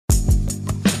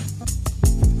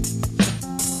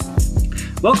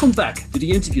Welcome back to the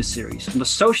interview series on the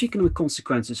socioeconomic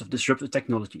consequences of disruptive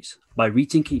technologies by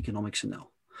Rethinking Economics NL.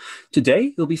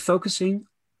 Today, we'll be focusing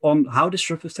on how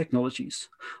disruptive technologies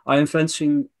are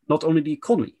influencing not only the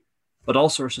economy, but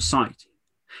also our society.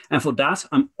 And for that,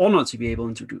 I'm honored to be able to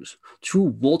introduce two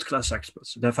world-class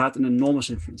experts that have had an enormous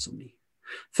influence on me.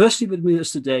 Firstly, with me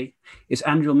today is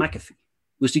Andrew McAfee,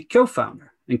 who is the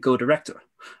co-founder and co-director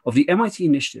of the MIT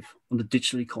Initiative on the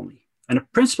Digital Economy and a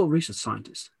principal research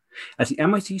scientist at the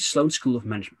MIT Sloan School of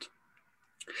Management.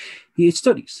 He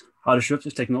studies how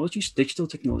disruptive digital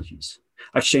technologies,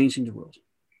 are changing the world.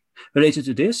 Related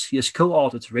to this, he has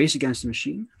co-authored Race Against the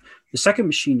Machine, The Second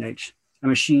Machine Age, and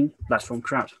Machine Platform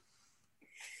Crowd.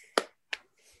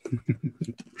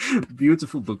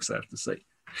 Beautiful books, I have to say.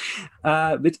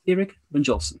 With Erik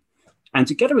Brynjolfsson. And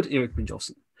together with Erik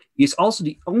Brynjolfsson, he is also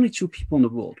the only two people in the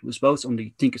world who is both on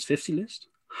the Thinkers 50 list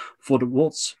for the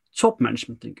world's top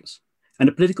management thinkers and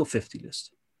the Political 50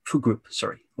 list,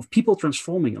 of people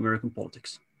transforming American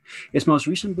politics. His most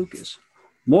recent book is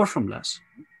More from Less,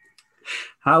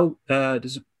 how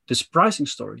the surprising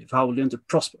story of how we learn to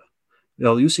prosper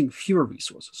while using fewer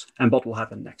resources and what will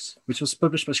happen next, which was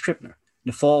published by Scribner in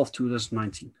the fall of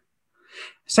 2019.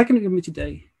 Second with me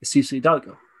today is Cesar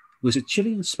Hidalgo, who is a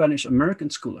Chilean Spanish-American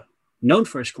scholar known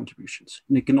for his contributions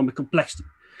in economic complexity,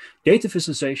 data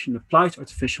visualization, and applied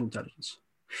artificial intelligence.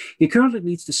 He currently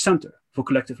leads the Center for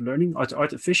Collective Learning at the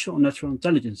Artificial and Natural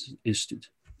Intelligence Institute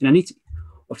in ANITI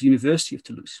of the University of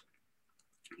Toulouse.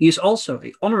 He is also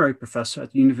an honorary professor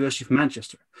at the University of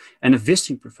Manchester and a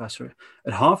visiting professor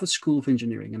at Harvard School of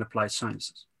Engineering and Applied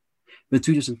Sciences. In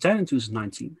 2010 and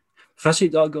 2019, Professor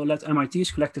Hidalgo led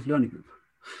MIT's Collective Learning Group.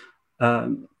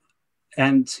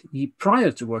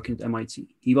 Prior to working at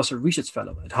MIT, he was a research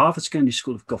fellow at Harvard's Kennedy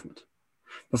School of Government.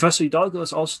 Professor Hidalgo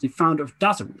is also the founder of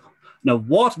DataWheel, an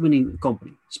award-winning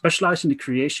company specialized in the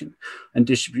creation of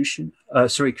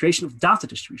data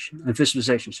distribution and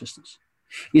visualization systems.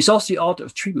 He is also the author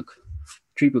of three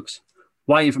books,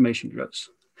 Why Information Grows,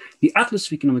 The Atlas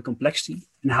of Economic Complexity,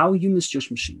 and How Humans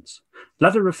Judge Machines. The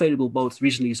latter available both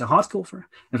recently as a hardcover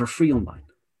and for free online.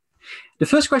 The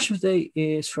first question today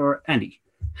is for Andy.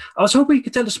 I was hoping you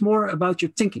could tell us more about your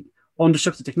thinking on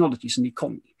disruptive technologies in the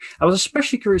economy. I was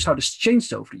especially curious how this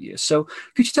changed over the years. So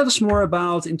could you tell us more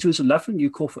about, in 2011,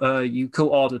 you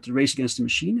co-authored The Race Against the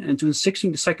Machine, and in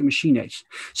 2016, The Second Machine Age.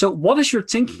 So what is your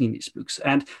thinking in these books,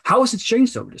 and how has it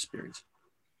changed over this period?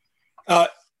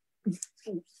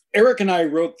 Erik and I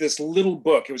wrote this little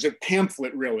book. It was a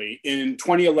pamphlet, really, in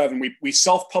 2011. We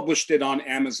self-published it on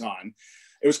Amazon.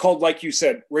 It was called, like you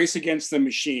said, Race Against the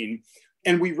Machine.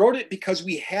 And we wrote it because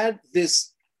we had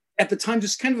this, at the time,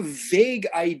 just kind of a vague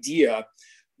idea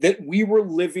that we were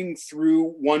living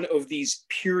through one of these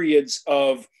periods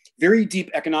of very deep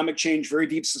economic change, very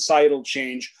deep societal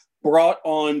change brought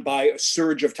on by a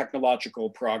surge of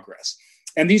technological progress.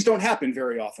 And these don't happen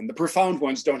very often. The profound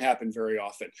ones don't happen very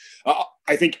often.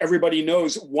 I think everybody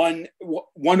knows one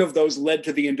of those led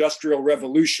to the Industrial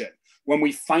Revolution. When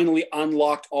we finally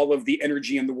unlocked all of the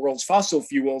energy in the world's fossil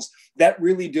fuels, that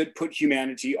really did put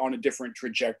humanity on a different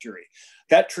trajectory.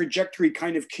 That trajectory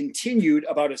kind of continued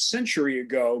about a century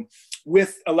ago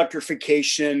with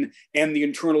electrification and the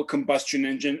internal combustion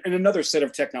engine and another set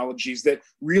of technologies that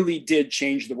really did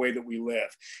change the way that we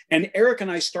live. And Erik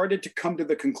and I started to come to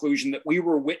the conclusion that we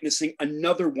were witnessing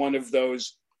another one of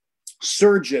those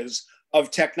surges of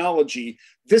technology,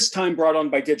 this time brought on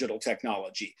by digital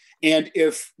technology. And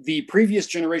if the previous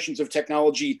generations of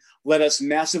technology let us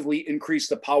massively increase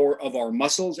the power of our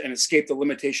muscles and escape the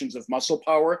limitations of muscle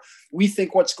power, we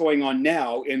think what's going on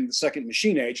now in the second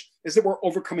machine age is that we're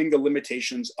overcoming the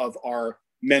limitations of our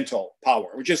mental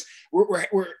power.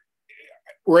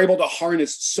 We're able to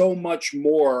harness so much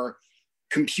more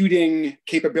computing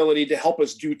capability to help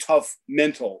us do tough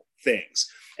mental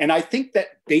things. And I think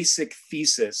that basic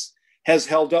thesis has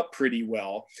held up pretty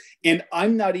well. And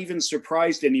I'm not even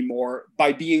surprised anymore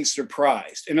by being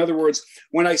surprised. In other words,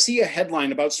 when I see a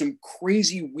headline about some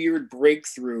crazy, weird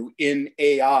breakthrough in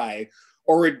AI,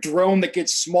 or a drone that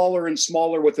gets smaller and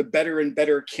smaller with a better and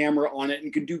better camera on it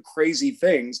and can do crazy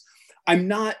things,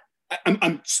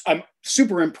 I'm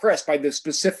super impressed by the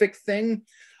specific thing.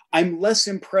 I'm less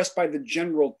impressed by the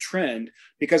general trend,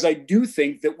 because I do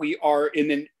think that we are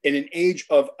in an age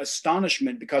of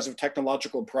astonishment because of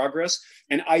technological progress.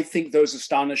 And I think those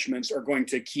astonishments are going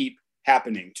to keep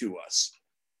happening to us.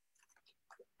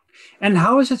 And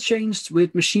how has it changed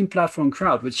with Machine Platform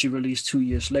Crowd, which you released 2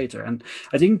 years later? And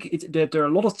I think that there are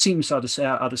a lot of themes are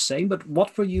the same, but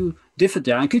what were you different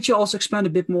there? And could you also expand a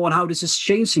bit more on how this is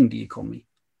changing the economy?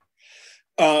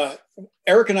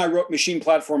 Eric and I wrote Machine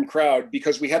Platform Crowd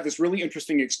because we had this really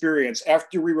interesting experience.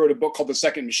 After we wrote a book called The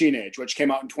Second Machine Age, which came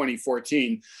out in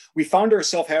 2014, we found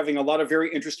ourselves having a lot of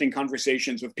very interesting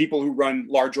conversations with people who run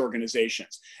large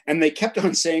organizations. And they kept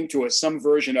on saying to us some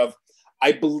version of,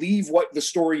 I believe what the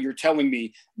story you're telling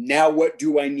me. Now, what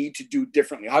do I need to do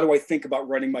differently? How do I think about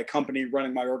running my company,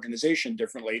 running my organization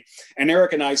differently? And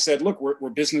Eric and I said, look, we're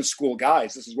business school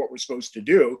guys. This is what we're supposed to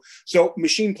do. So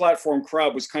Machine Platform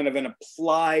Crowd was kind of an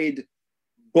applied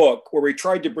book where we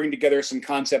tried to bring together some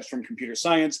concepts from computer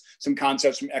science, some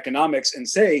concepts from economics, and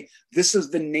say, this is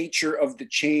the nature of the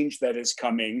change that is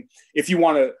coming. If you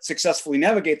want to successfully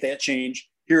navigate that change,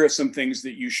 here are some things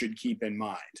that you should keep in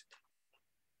mind.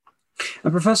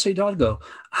 And Professor Hidalgo,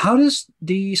 how does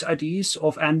these ideas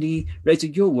of Andy relate to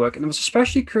your work? And I was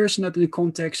especially curious in the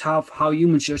context of how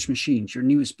humans judge machines, your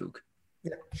newest book.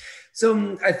 Yeah.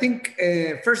 So I think,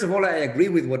 first of all, I agree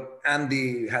with what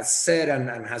Andy has said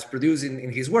and has produced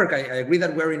in his work. I agree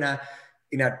that we're in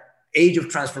an age of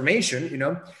transformation,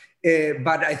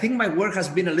 but I think my work has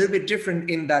been a little bit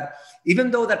different in that even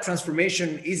though that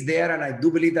transformation is there, and I do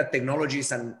believe that technology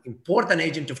is an important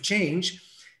agent of change,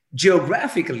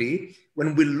 geographically,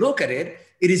 when we look at it,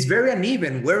 it is very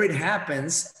uneven where it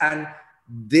happens. And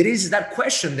there is that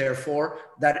question, therefore,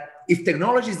 that if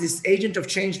technology is this agent of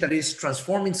change that is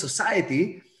transforming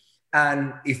society,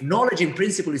 and if knowledge in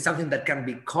principle is something that can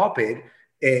be copied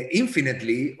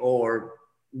infinitely, or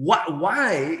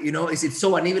why, is it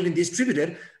so unevenly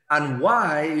distributed? And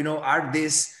why, are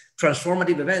these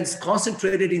transformative events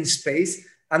concentrated in space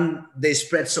and they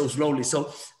spread so slowly?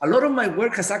 So a lot of my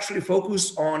work has actually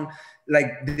focused on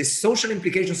like the social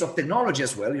implications of technology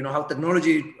as well, how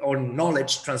technology or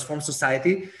knowledge transforms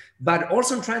society, but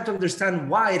also trying to understand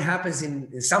why it happens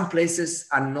in some places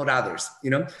and not others,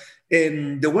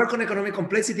 And the work on economic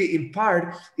complexity in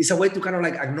part is a way to kind of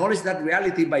like acknowledge that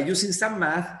reality by using some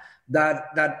math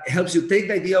that helps you take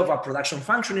the idea of a production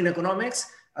function in economics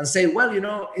and say, well,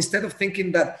 instead of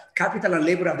thinking that capital and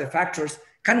labor are the factors,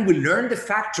 can we learn the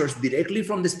factors directly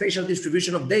from the spatial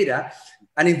distribution of data?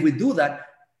 And if we do that,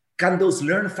 can those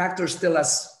learned factors tell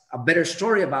us a better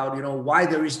story about, why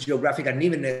there is geographic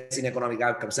unevenness in economic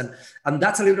outcomes? And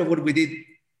that's a little bit of what we did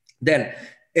then.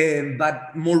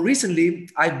 But more recently,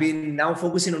 I've been now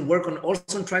focusing on work on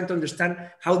also trying to understand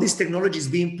how this technology is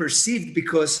being perceived,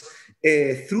 because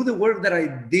through the work that I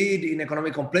did in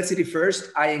economic complexity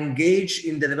first, I engaged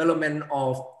in the development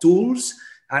of tools,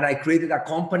 and I created a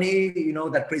company,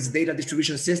 that creates data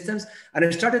distribution systems. And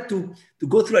I started to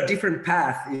go through a different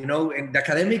path, and the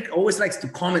academic always likes to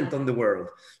comment on the world,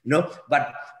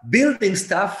 but building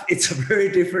stuff, it's a very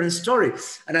different story.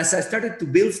 And as I started to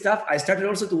build stuff, I started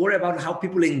also to worry about how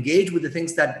people engage with the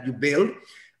things that you build.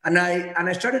 And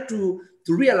I started to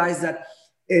realize that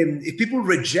if people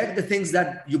reject the things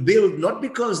that you build, not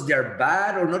because they're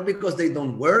bad or not because they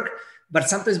don't work, but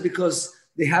sometimes because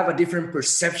they have a different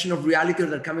perception of reality or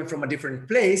they're coming from a different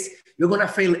place, you're going to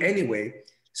fail anyway.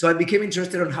 So I became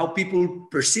interested in how people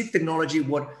perceive technology,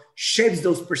 what shapes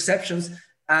those perceptions.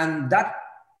 And that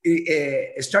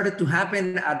started to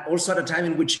happen also at a time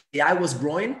in which AI was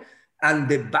growing and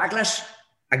the backlash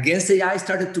against AI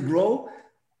started to grow.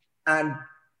 And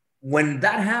when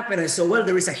that happened, I saw, well,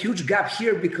 there is a huge gap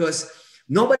here because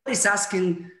nobody's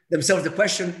asking themselves the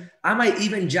question, am I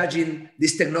even judging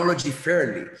this technology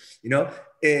fairly?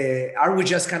 Are we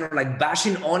just kind of like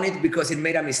bashing on it because it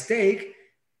made a mistake?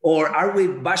 Or are we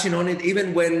bashing on it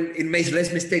even when it makes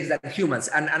less mistakes than humans?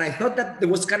 And I thought that there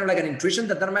was kind of like an intuition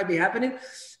that might be happening,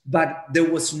 but there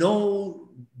was no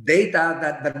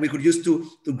data that we could use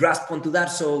to grasp onto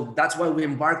that. So that's why we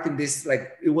embarked in this,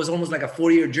 it was almost like a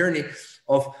 4-year journey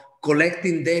of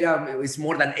collecting data. It's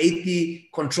more than 80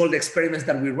 controlled experiments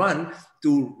that we run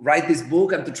to write this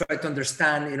book and to try to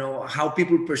understand, how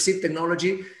people perceive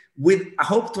technology, with a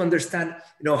hope to understand,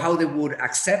 how they would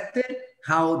accept it,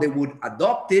 how they would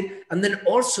adopt it, and then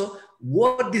also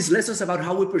what these lessons about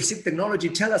how we perceive technology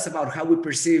tell us about how we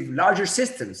perceive larger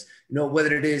systems,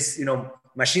 whether it is,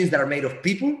 machines that are made of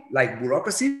people, like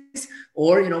bureaucracies,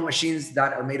 or, machines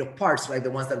that are made of parts, like the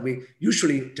ones that we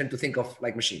usually tend to think of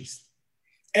like machines.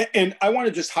 And I want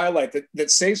to just highlight that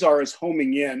Cesar is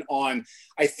homing in on,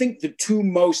 I think, the two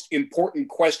most important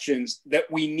questions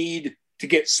that we need to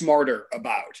get smarter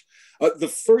about. The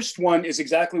first one is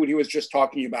exactly what he was just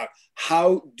talking about.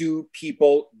 How do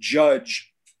people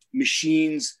judge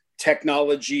machines,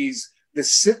 technologies, the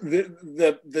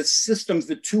systems,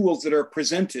 the tools that are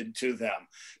presented to them?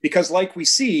 Because like we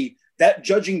see, that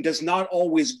judging does not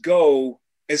always go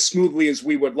as smoothly as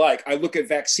we would like. I look at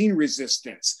vaccine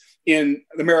resistance in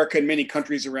America and many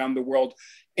countries around the world.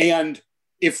 And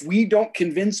if we don't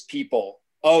convince people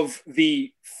of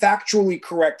the factually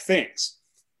correct things.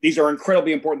 These are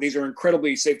incredibly important. These are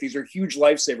incredibly safe. These are huge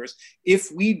lifesavers.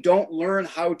 If we don't learn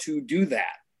how to do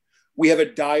that, we have a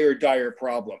dire, dire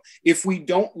problem. If we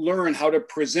don't learn how to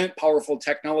present powerful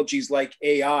technologies like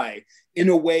AI in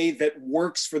a way that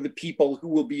works for the people who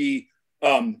will be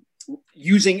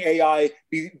using AI,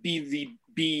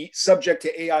 be subject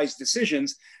to AI's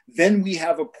decisions, then we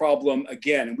have a problem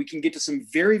again. And we can get to some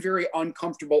very, very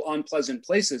uncomfortable, unpleasant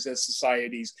places as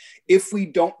societies if we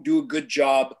don't do a good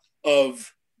job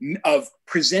of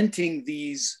presenting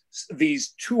these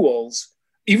tools,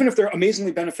 even if they're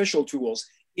amazingly beneficial tools,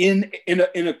 in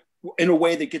a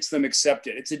way that gets them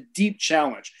accepted. It's a deep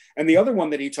challenge. And the other one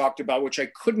that he talked about, which I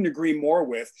couldn't agree more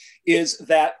with, is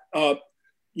that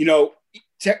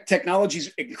technology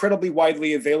is incredibly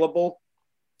widely available.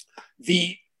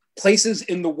 The places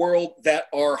in the world that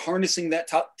are harnessing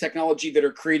that technology, that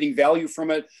are creating value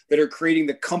from it, that are creating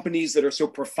the companies that are so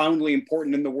profoundly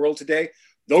important in the world today,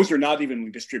 those are not evenly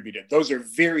distributed. Those are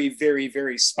very, very,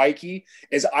 very spiky.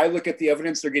 As I look at the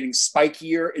evidence, they're getting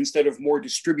spikier instead of more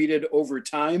distributed over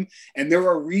time. And there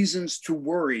are reasons to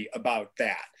worry about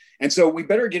that. And so we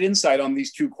better get insight on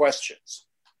these two questions.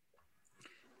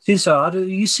 So how do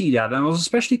you see that? And I was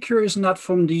especially curious on that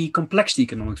from the complexity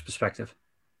economics perspective.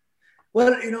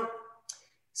 Well,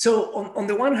 so on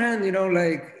the one hand,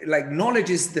 like knowledge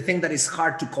is the thing that is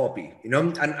hard to copy,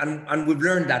 and we've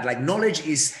learned that like knowledge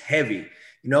is heavy,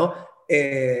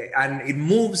 and it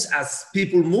moves as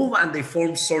people move and they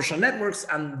form social networks.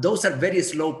 And those are very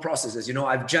slow processes.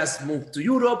 I've just moved to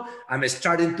Europe. I'm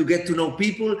starting to get to know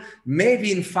people.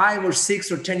 Maybe in 5 or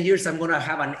 6 or 10 years, I'm going to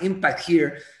have an impact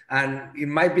here. And it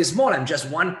might be small. I'm just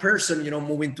one person,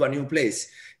 moving to a new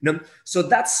place. So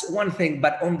that's one thing.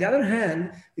 But on the other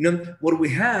hand, what we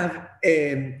have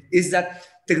is that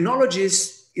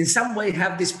technologies in some way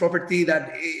have this property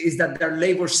that they're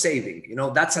labor saving.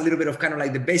 That's a little bit of kind of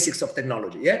like the basics of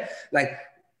technology. Yeah. Like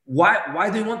why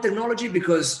do you want technology?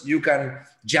 Because you can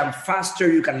jump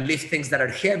faster, you can lift things that are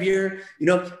heavier,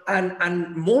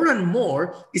 and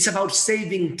more, it's about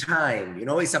saving time.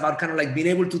 It's about kind of like being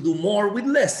able to do more with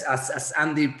less, as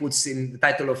Andy puts in the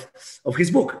title of his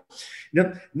book.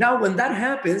 Now, when that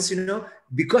happens,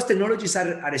 because technologies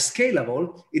are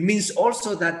scalable, it means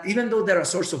also that even though they're a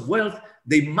source of wealth,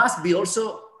 they must be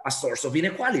also a source of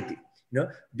inequality,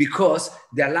 because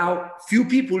they allow few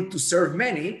people to serve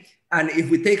many. And if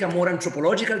we take a more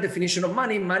anthropological definition of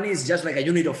money, money is just like a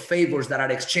unit of favors that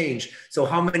are exchanged. So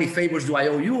how many favors do I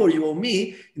owe you or you owe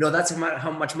me? That's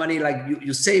how much money like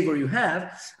you save or you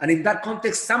have. And in that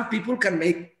context, some people can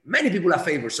make many people a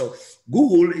favor. So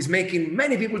Google is making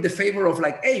many people the favor of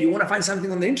like, hey, you want to find something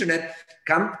on the internet?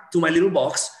 Come to my little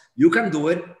box. You can do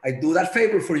it. I do that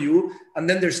favor for you. And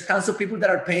then there's tons of people that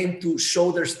are paying to show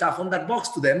their stuff on that box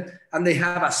to them. And they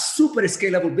have a super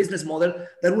scalable business model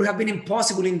that would have been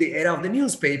impossible in the era of the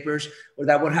newspapers, or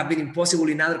that would have been impossible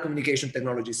in other communication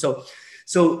technologies. So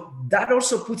that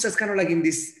also puts us kind of like in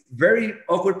this very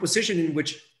awkward position in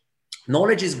which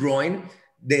knowledge is growing.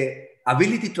 The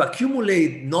ability to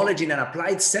accumulate knowledge in an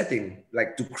applied setting,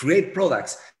 like to create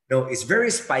products, it's very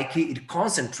spiky. It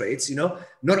concentrates,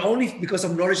 not only because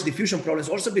of knowledge diffusion problems,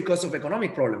 also because of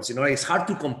economic problems. It's hard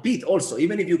to compete also.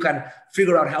 Even if you can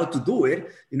figure out how to do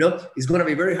it, it's going to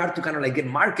be very hard to kind of like get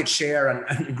market share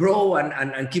and grow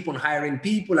and keep on hiring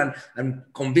people and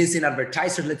convincing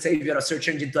advertisers. Let's say if you're a search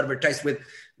engine, to advertise with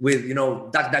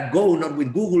DuckDuckGo, not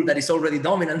with Google, that is already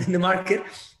dominant in the market.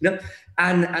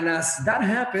 And as that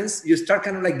happens, you start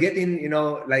kind of like getting,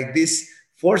 like these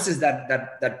forces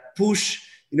that push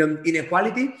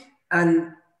inequality.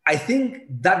 And I think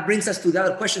that brings us to the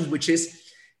other question, which is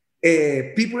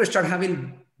people start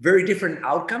having very different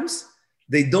outcomes.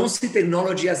 They don't see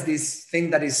technology as this thing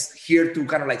that is here to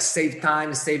kind of like save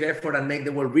time, save effort, and make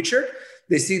the world richer.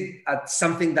 They see it as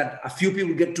something that a few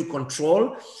people get to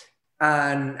control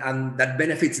and that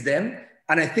benefits them.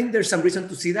 And I think there's some reason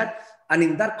to see that. And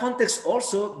in that context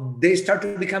also, they start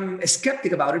to become a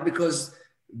skeptic about it, because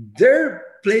their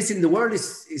place in the world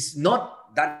is not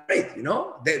that great,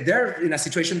 they're in a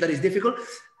situation that is difficult.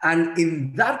 And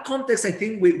in that context, I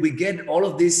think we get all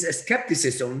of this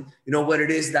skepticism, where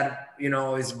it is that,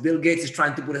 is Bill Gates is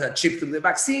trying to put a chip through the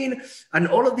vaccine, and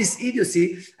all of this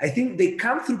idiocy. I think they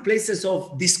come through places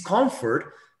of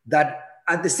discomfort that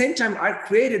at the same time are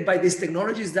created by these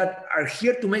technologies that are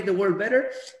here to make the world better,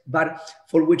 but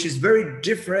for which is very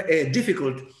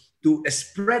difficult to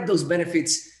spread those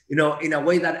benefits in a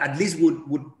way that at least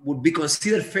would be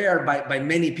considered fair by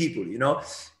many people,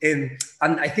 and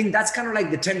I think that's kind of like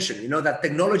the tension, that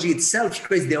technology itself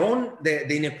creates the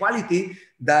inequality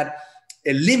that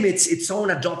limits its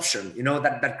own adoption,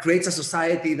 that creates a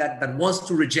society that wants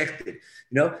to reject it,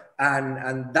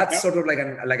 and that's sort of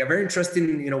like a very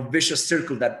interesting, vicious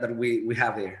circle that we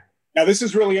have here. Now, this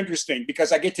is really interesting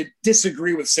because I get to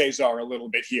disagree with Cesar a little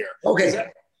bit here.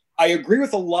 Okay. I agree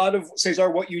with a lot of, Cesar,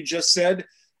 what you just said.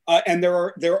 And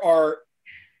there are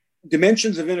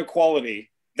dimensions of inequality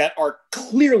that are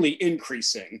clearly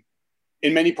increasing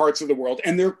in many parts of the world.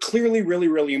 And they're clearly really,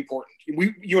 really important.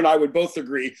 You and I would both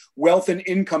agree wealth and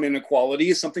income inequality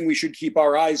is something we should keep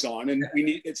our eyes on. And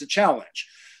it's a challenge.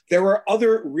 There are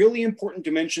other really important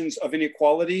dimensions of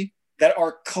inequality that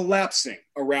are collapsing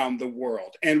around the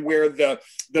world, and where the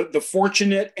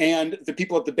fortunate and the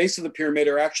people at the base of the pyramid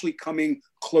are actually coming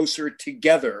closer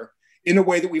together in a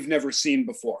way that we've never seen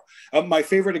before. My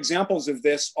favorite examples of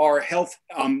this are health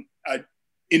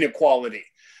inequality.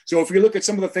 So if you look at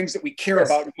some of the things that we care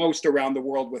about most around the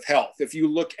world with health, if you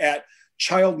look at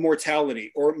child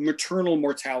mortality or maternal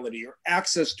mortality or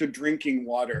access to drinking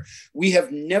water, we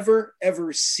have never,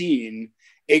 ever seen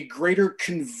a greater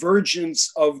convergence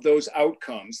of those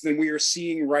outcomes than we are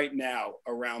seeing right now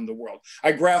around the world.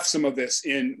 I graph some of this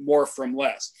in More from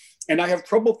Less, and I have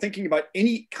trouble thinking about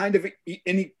any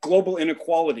global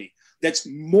inequality that's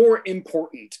more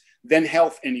important than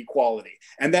health inequality.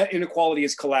 And that inequality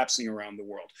is collapsing around the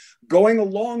world. Going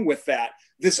along with that,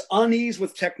 this unease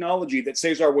with technology that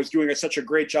Cesar was doing such a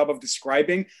great job of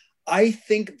describing, I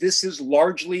think this is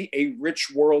largely a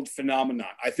rich world phenomenon.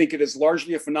 I think it is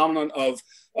largely a phenomenon of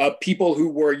people who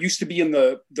were used to be in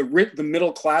the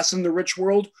middle class in the rich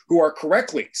world, who are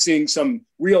correctly seeing some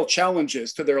real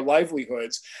challenges to their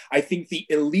livelihoods. I think the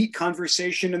elite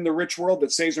conversation in the rich world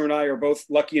that Cesar and I are both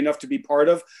lucky enough to be part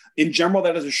of, in general,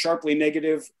 that is a sharply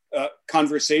negative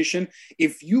conversation.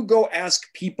 If you go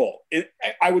ask people,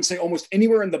 I would say almost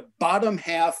anywhere in the bottom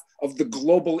half of the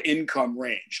global income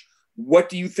range, what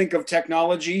do you think of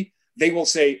technology? They will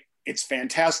say, it's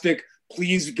fantastic.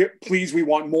 Please, we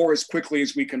want more as quickly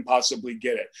as we can possibly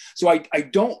get it. So I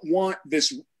don't want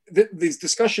these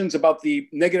discussions about the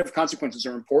negative consequences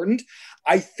are important.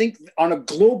 I think on a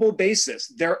global basis,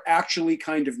 they're actually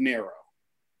kind of narrow.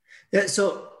 Yeah,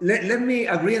 so let me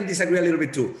agree and disagree a little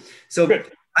bit too. So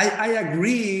I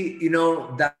agree,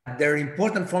 that there are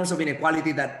important forms of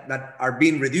inequality that are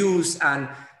being reduced, and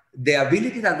the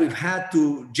ability that we've had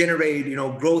to generate,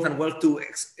 growth and wealth to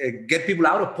get people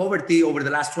out of poverty over the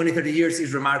last 20, 30 years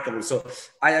is remarkable. So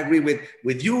I agree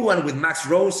with you and with Max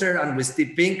Roser and with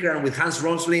Steve Pinker and with Hans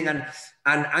Rosling. And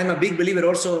I'm a big believer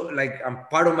also,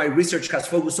 part of my research has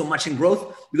focused so much in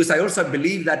growth, because I also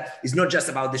believe that it's not just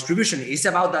about distribution. It's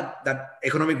about that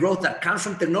economic growth that comes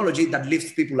from technology that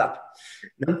lifts people up.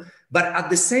 But at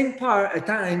the same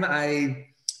time, I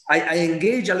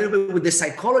engage a little bit with the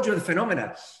psychology of the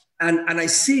phenomena. And I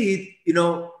see it,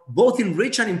 both in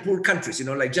rich and in poor countries,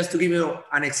 just to give you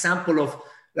an example of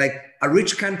a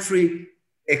rich country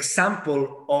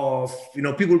example of,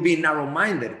 people being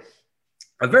narrow-minded.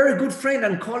 A very good friend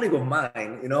and colleague of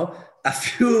mine, a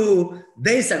few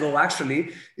days ago, actually,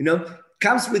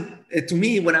 comes to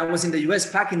me when I was in the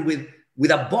US packing with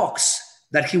a box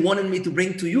that he wanted me to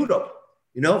bring to Europe,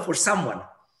 for someone,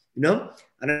 and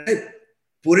I said,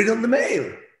 put it on the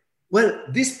mail. Well,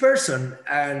 this person,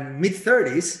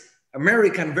 mid-30s,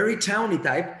 American, very towny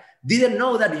type, didn't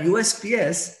know that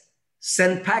USPS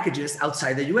sent packages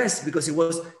outside the US because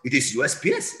it is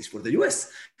USPS, it's for the US.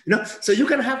 So you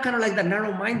can have kind of like that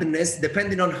narrow-mindedness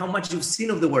depending on how much you've seen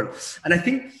of the world. And I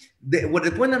think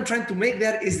the point I'm trying to make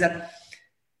there is that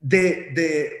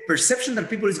the perception that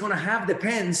people is going to have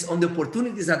depends on the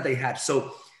opportunities that they had.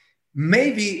 So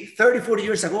maybe 30, 40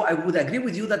 years ago, I would agree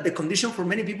with you that the condition for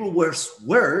many people was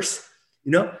worse,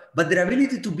 but their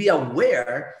ability to be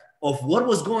aware of what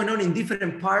was going on in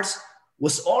different parts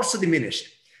was also diminished.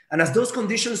 And as those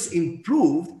conditions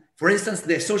improved, for instance,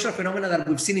 the social phenomena that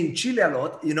we've seen in Chile a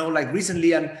lot,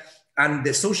 recently, and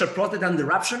the social protest and the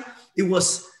eruption, it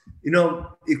was,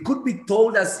 it could be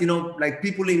told as,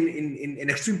 people in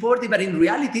extreme poverty, but in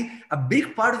reality, a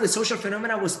big part of the social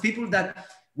phenomena was people that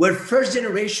were first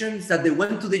generations, that they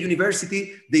went to the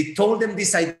university. They told them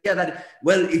this idea that,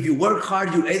 well, if you work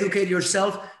hard, you educate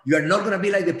yourself, you are not going to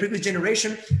be like the previous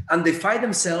generation. And they find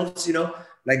themselves,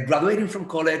 graduating from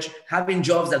college, having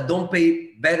jobs that don't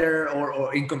pay better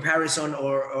or in comparison,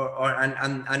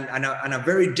 and a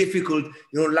very difficult,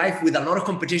 life with a lot of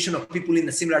competition of people in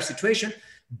a similar situation.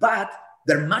 But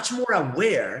they're much more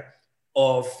aware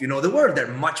of, the world. They're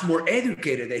much more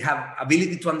educated. They have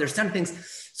ability to understand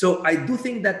things. So I do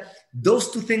think that those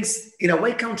two things, in a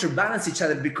way, counterbalance each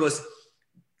other, because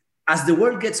as the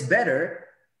world gets better,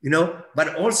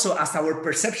 but also as our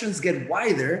perceptions get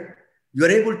wider,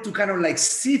 you're able to kind of like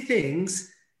see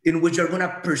things in which you're going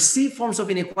to perceive forms of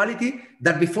inequality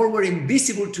that before were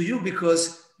invisible to you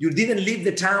because you didn't leave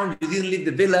the town, you didn't leave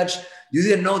the village, you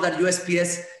didn't know that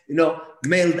USPS,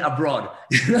 mailed abroad.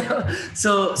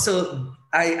 So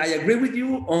I agree with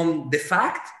you on the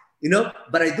fact,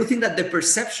 but I do think that the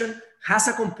perception has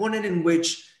a component in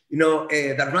which,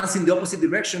 that runs in the opposite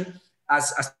direction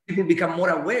as people become more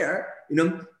aware,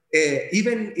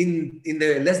 even in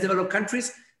the less developed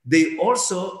countries, they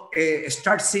also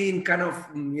start seeing kind of,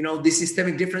 the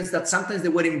systemic difference that sometimes they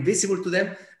were invisible to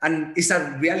them. And it's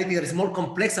a reality that is more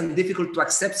complex and difficult to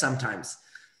accept sometimes.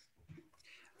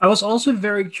 I was also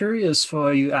very curious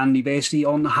for you, Andy, basically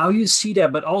on how you see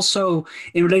that, but also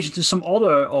in relation to some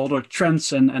other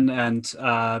trends and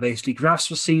basically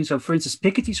graphs we're seeing. So, for instance,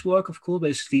 Piketty's work, of course,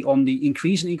 basically on the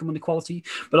increase in income inequality,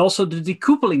 but also the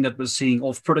decoupling that we're seeing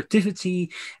of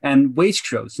productivity and wage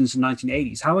growth since the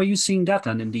 1980s. How are you seeing that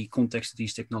then in the context of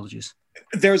these technologies?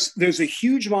 There's a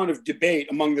huge amount of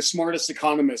debate among the smartest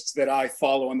economists that I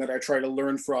follow and that I try to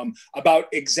learn from about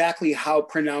exactly how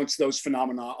pronounced those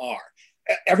phenomena are.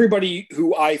 Everybody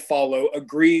who I follow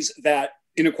agrees that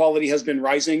inequality has been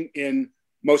rising in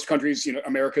most countries.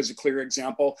 America is a clear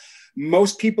example.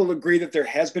 Most people agree that there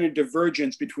has been a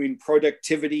divergence between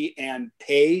productivity and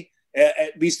pay,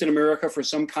 at least in America, for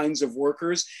some kinds of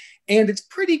workers. And it's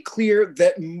pretty clear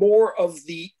that more of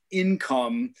the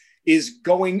income is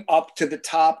going up to the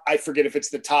top. I forget if it's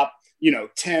the top,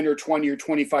 10 or 20 or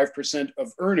 25%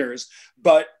 of earners,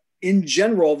 but in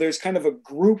general, there's kind of a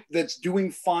group that's doing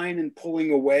fine and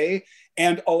pulling away,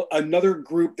 and another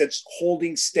group that's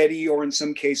holding steady or in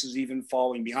some cases even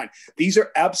falling behind. These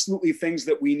are absolutely things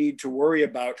that we need to worry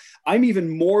about. I'm even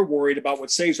more worried about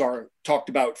what Cesar talked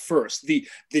about first. The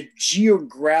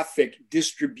geographic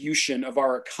distribution of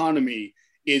our economy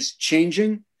is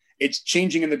changing. It's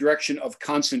changing in the direction of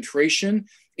concentration.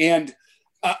 And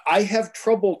I have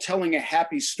trouble telling a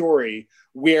happy story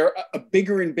where a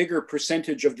bigger and bigger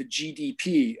percentage of the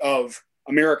GDP of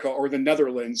America or the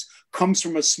Netherlands comes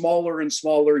from a smaller and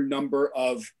smaller number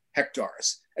of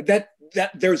hectares. That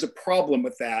there's a problem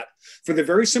with that for the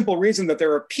very simple reason that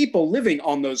there are people living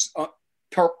on those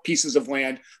pieces of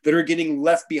land that are getting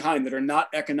left behind, that are not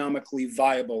economically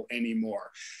viable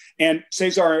anymore. And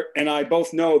Cesar and I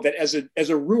both know that as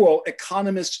a rule,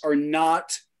 economists are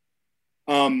not,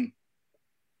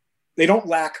 they don't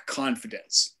lack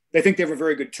confidence. They think they have a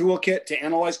very good toolkit to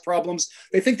analyze problems.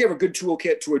 They think they have a good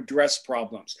toolkit to address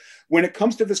problems. When it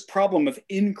comes to this problem of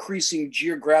increasing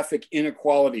geographic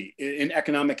inequality in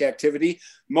economic activity,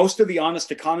 most of the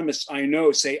honest economists I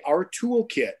know say our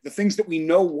toolkit, the things that we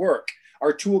know work,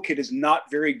 our toolkit is not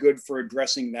very good for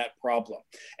addressing that problem.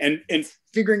 And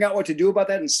figuring out what to do about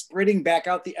that and spreading back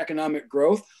out the economic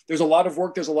growth, there's a lot of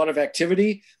work, there's a lot of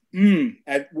activity.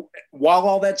 While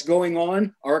all that's going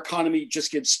on, our economy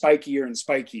just gets spikier and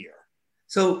spikier.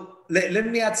 So let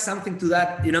me add something to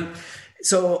that.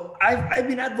 So I've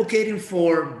been advocating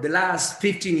for the last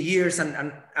 15 years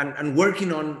and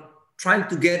working on trying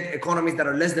to get economies that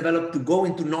are less developed to go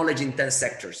into knowledge-intense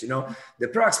sectors. The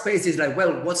product space is like,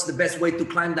 well, what's the best way to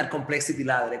climb that complexity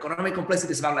ladder? Economic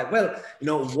complexity is about like, well,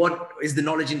 what is the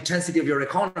knowledge intensity of your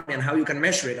economy and how you can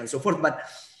measure it and so forth. But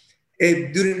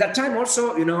during that time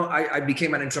also, I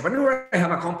became an entrepreneur. I have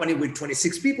a company with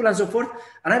 26 people and so forth.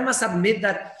 And I must admit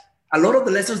that a lot of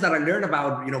the lessons that I learned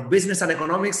about, business and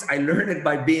economics, I learned it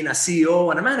by being a CEO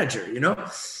and a manager,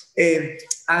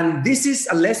 and this is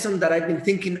a lesson that I've been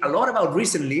thinking a lot about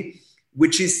recently,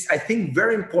 which is, I think,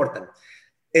 very important.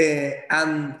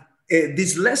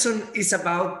 This lesson is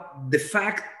about the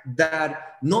fact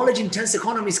that knowledge-intense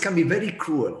economies can be very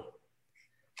cruel.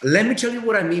 Let me tell you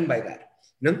what I mean by that.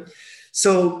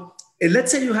 So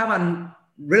let's say you have a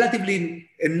relatively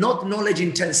not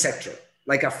knowledge-intense sector,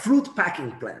 like a fruit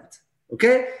packing plant.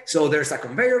 Okay, so there's a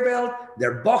conveyor belt,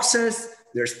 there are boxes,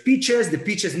 there's peaches, the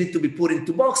peaches need to be put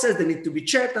into boxes, they need to be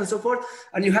checked and so forth.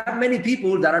 And you have many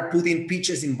people that are putting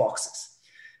peaches in boxes.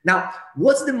 Now,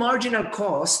 what's the marginal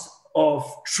cost of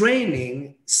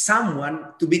training someone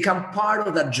to become part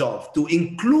of that job, to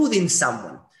including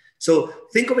someone? So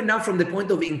think of it now from the point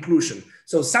of inclusion.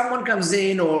 So someone comes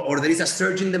in or there is a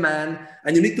surge in demand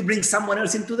and you need to bring someone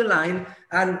else into the line.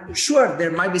 And sure,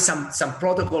 there might be some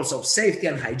protocols of safety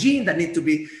and hygiene that need to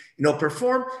be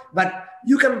performed, but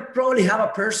you can probably have a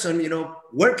person,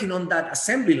 working on that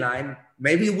assembly line,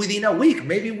 maybe within a week,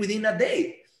 maybe within a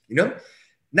day,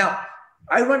 Now,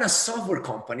 I run a software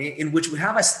company in which we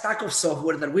have a stack of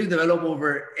software that we've developed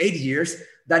over 8 years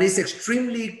that is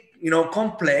extremely,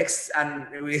 complex, and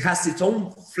it has its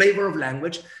own flavor of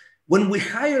language. When we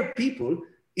hire people,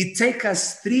 it takes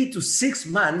us 3 to 6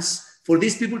 months for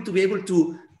these people to be able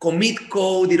to commit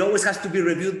code. It always has to be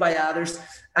reviewed by others.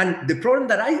 And the problem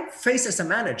that I face as a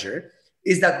manager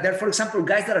is that there are, for example,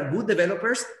 guys that are good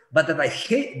developers, but that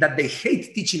they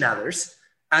hate teaching others.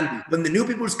 And when the new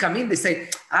people come in, they say,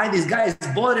 this guy is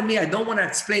bothering me. I don't want to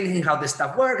explain him how the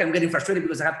stuff works. I'm getting frustrated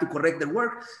because I have to correct their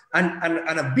work. And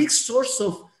a big source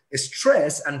of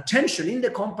stress and tension in the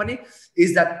company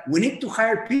is that we need to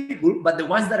hire people, but the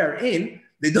ones that are in,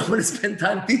 they don't want to spend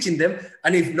time teaching them.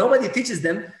 And if nobody teaches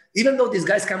them, even though these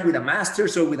guys come with a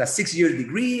master's or with a 6-year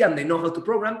degree and they know how to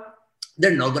program,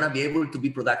 they're not going to be able to be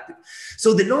productive.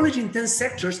 So the knowledge-intense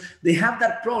sectors, they have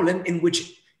that problem in which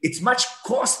it's much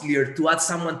costlier to add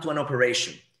someone to an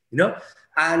operation,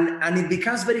 and it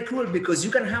becomes very cruel because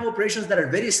you can have operations that are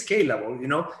very scalable.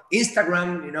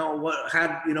 Instagram,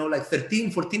 had like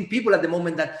 13, 14 people at the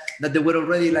moment that they were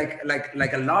already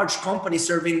like a large company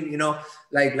serving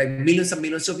like millions and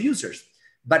millions of users.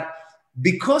 But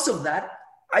because of that,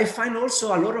 I find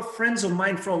also a lot of friends of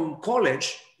mine from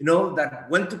college, that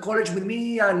went to college with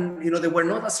me and they were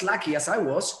not as lucky as I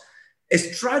was,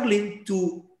 struggling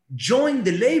to join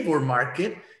the labor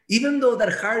market, even though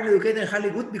they're highly educated and highly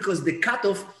good, because the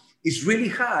cutoff is really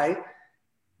high.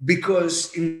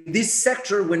 Because in this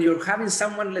sector, when you're having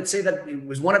someone, let's say that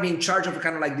want to be in charge of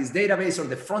kind of like this database or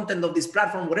the front end of this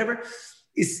platform, whatever,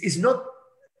 it's not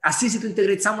as easy to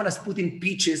integrate someone as putting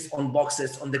peaches on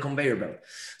boxes on the conveyor belt.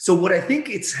 So what I think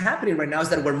it's happening right now is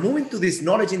that we're moving to these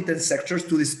knowledge-intense sectors,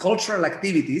 to these cultural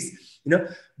activities,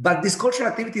 but these cultural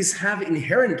activities have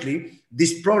inherently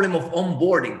this problem of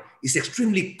onboarding. It's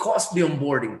extremely costly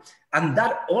onboarding. And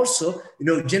that also,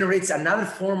 generates another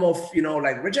form of,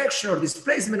 like rejection or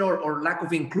displacement or lack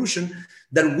of inclusion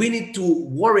that we need to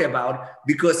worry about,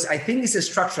 because I think it's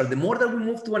structural. The more that we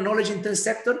move to a knowledge-intense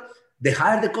sector, the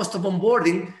higher the cost of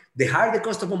onboarding. The higher the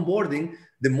cost of onboarding,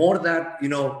 the more that,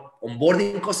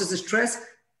 onboarding causes stress,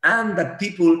 and that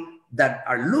people that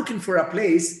are looking for a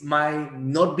place might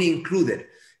not be included.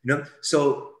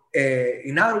 So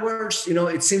in other words,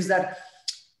 it seems that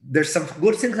there's some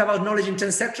good things about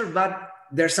knowledge-intense sector, but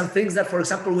there's some things that, for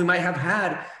example, we might have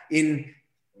had in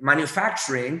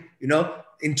manufacturing,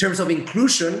 in terms of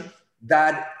inclusion,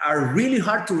 that are really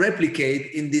hard to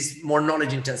replicate in this more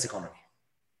knowledge-intense economy.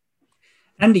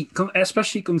 Andy,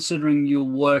 especially considering your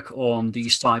work on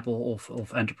these type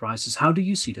of enterprises, how do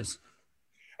you see this?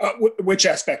 Which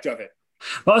aspect of it?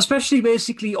 Well, especially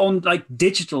basically on like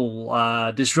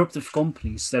digital disruptive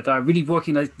companies that are really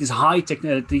working like this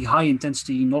the high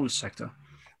intensity knowledge sector.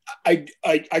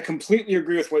 I completely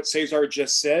agree with what Cesar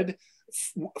just said.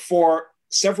 For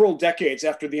several decades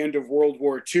after the end of World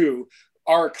War II,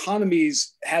 our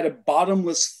economies had a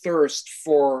bottomless thirst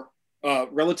for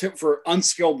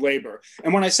unskilled labor.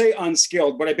 And when I say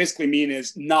unskilled, what I basically mean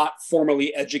is not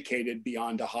formally educated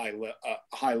beyond a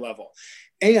high level.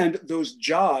 And those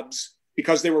jobs,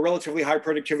 because they were relatively high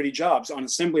productivity jobs on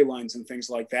assembly lines and things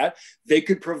like that, they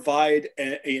could provide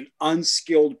an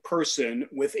unskilled person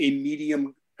with a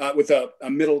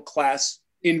middle class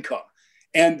income,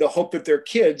 and the hope that their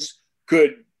kids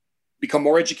could become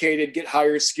more educated, get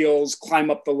higher skills,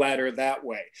 climb up the ladder that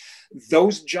way.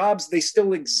 Those jobs, they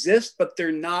still exist, but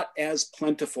they're not as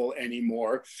plentiful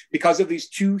anymore because of these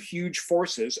two huge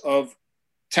forces of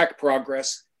tech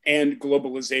progress and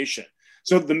globalization.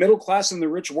 So the middle class in the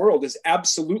rich world is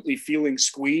absolutely feeling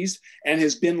squeezed and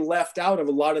has been left out of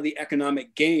a lot of the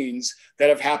economic gains that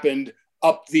have happened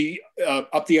up the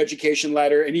education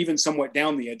ladder and even somewhat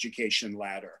down the education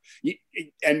ladder.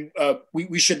 And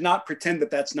we should not pretend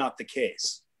that that's not the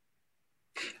case.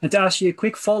 And to ask you a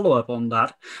quick follow-up on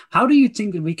that, how do you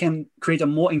think that we can create a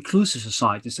more inclusive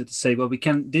society, so to say, where we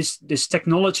can, this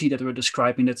technology that we're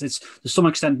describing, that it's to some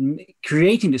extent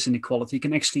creating this inequality,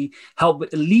 can actually help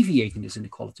with alleviating this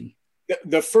inequality?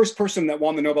 The first person that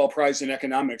won the Nobel Prize in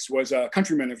economics was a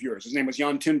countryman of yours. His name was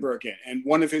Jan Tinbergen. And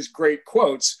one of his great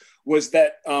quotes was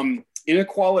that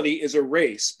inequality is a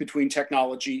race between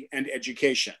technology and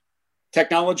education.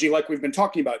 Technology, like we've been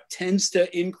talking about, tends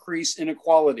to increase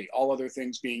inequality, all other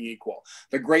things being equal.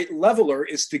 The great leveler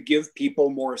is to give people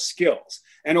more skills.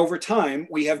 And over time,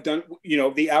 we have done,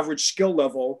 the average skill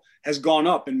level has gone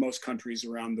up in most countries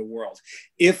around the world.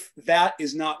 If that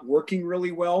is not working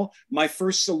really well, my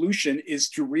first solution is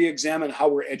to re-examine how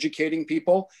we're educating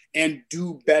people and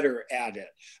do better at it.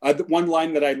 The one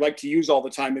line that I like to use all the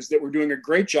time is that we're doing a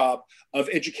great job of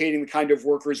educating the kind of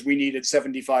workers we needed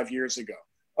 75 years ago.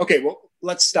 Okay, well,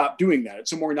 let's stop doing that.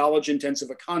 It's a more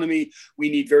knowledge-intensive economy. We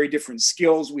need very different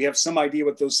skills. We have some idea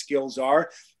what those skills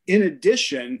are. In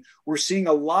addition, we're seeing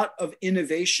a lot of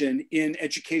innovation in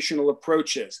educational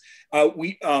approaches.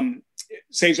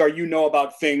 Cesar, you know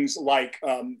about things like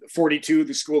 42,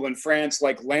 the school in France,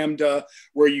 like Lambda,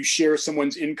 where you share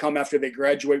someone's income after they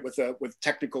graduate with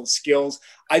technical skills.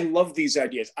 I love these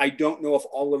ideas. I don't know if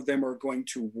all of them are going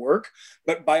to work,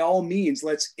 but by all means,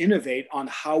 let's innovate on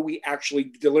how we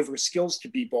actually deliver skills to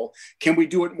people. Can we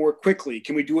do it more quickly?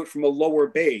 Can we do it from a lower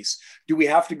base? Do we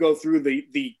have to go through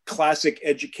the classic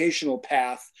educational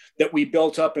path that we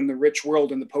built up in the rich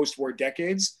world in the post-war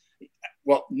decades?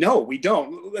 Well, no, we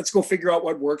don't. Let's go figure out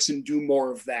what works and do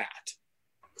more of that.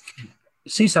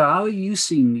 Cesar, how are you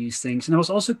seeing these things? And I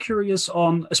was also curious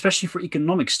on, especially for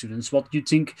economics students, what you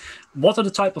think, what are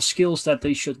the type of skills that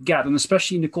they should get? And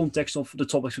especially in the context of the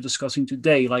topics we're discussing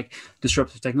today, like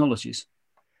disruptive technologies.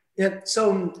 Yeah,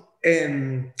 so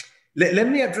let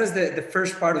me address the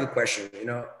first part of the question,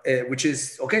 which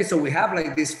is, okay, so we have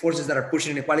like these forces that are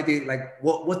pushing inequality, like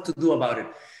what to do about it?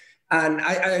 And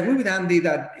I agree with Andy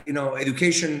that,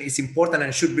 education is important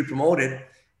and should be promoted.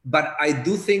 But I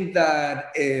do think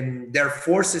that there are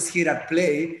forces here at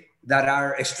play that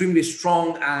are extremely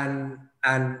strong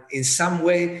and in some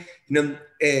way,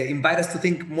 invite us to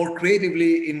think more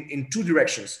creatively in two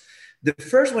directions. The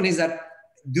first one is that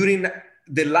during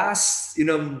the last,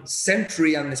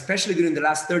 century, and especially during the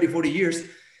last 30, 40 years,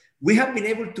 we have been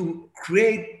able to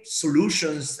create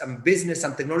solutions and business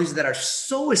and technologies that are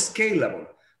so scalable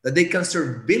that they can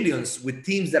serve billions with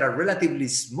teams that are relatively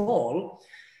small,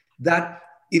 that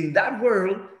in that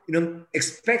world,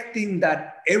 expecting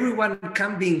that everyone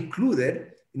can be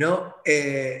included,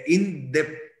 in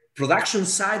the production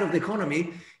side of the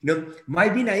economy,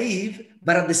 might be naive,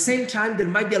 but at the same time, there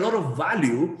might be a lot of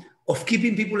value of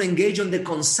keeping people engaged on the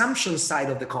consumption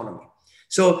side of the economy.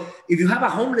 So if you have a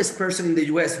homeless person in the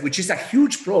US, which is a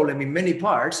huge problem in many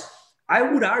parts, I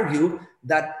would argue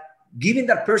that giving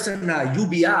that person a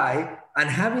UBI and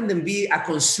having them be a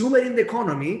consumer in the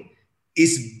economy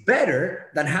is better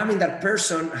than having that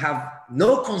person have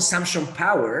no consumption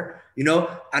power,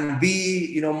 and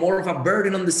be, more of a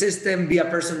burden on the system, be a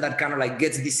person that kind of like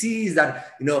gets disease,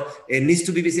 that, it needs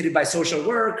to be visited by social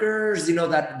workers,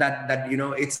 that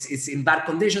it's in bad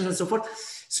conditions and so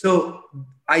forth. So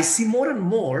I see more and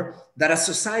more that as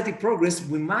society progresses,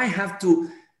 we might have to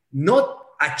not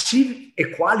achieve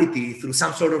equality through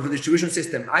some sort of redistribution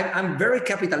system. I'm very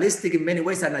capitalistic in many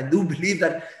ways, and I do believe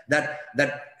that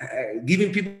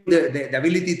giving people the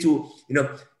ability to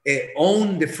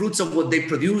own the fruits of what they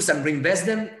produce and reinvest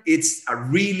them, it's a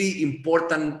really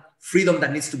important freedom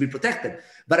that needs to be protected.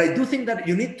 But I do think that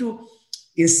you need to,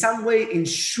 in some way,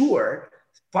 ensure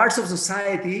parts of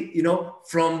society,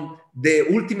 from the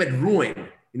ultimate ruin,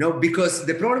 because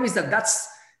the problem is that that's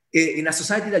in a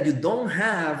society that you don't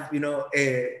have,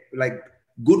 like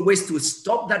good ways to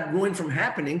stop that ruin from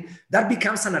happening, that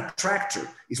becomes an attractor.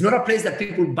 It's not a place that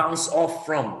people bounce off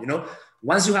from,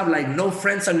 Once you have like no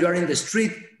friends and you're in the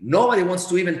street, nobody wants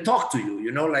to even talk to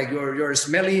you, like you're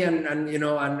smelly and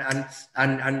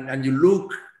you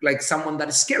look like someone that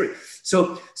is scary.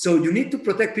 So you need to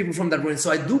protect people from that ruin. So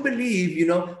I do believe,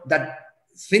 that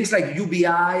things like UBI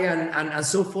and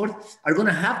so forth are going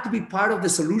to have to be part of the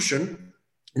solution,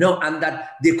 and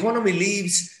that the economy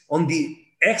lives on the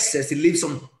excess, it lives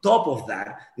on top of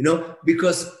that,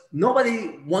 because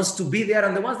nobody wants to be there.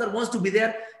 And the ones that wants to be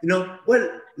there, well,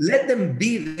 let them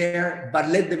be there, but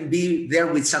let them be there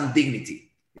with some dignity,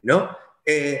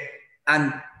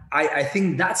 and I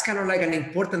think that's kind of like an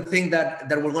important thing that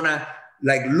we're going to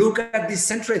like look at this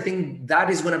century. I think that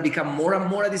is going to become more and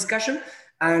more a discussion.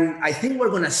 And I think we're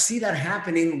going to see that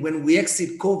happening when we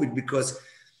exit COVID, because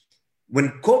when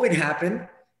COVID happened,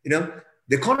 the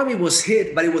economy was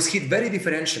hit, but it was hit very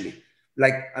differentially.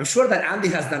 Like, I'm sure that Andy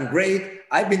has done great.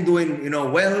 I've been doing,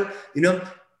 well,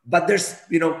 but there's,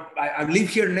 I live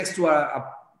here next to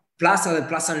a plaza, the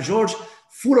Plaza San Jorge,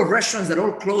 full of restaurants that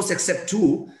all closed except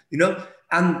two,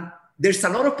 and there's a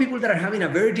lot of people that are having a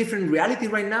very different reality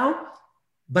right now,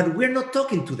 but we're not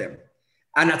talking to them.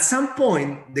 And at some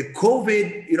point, the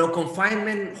COVID,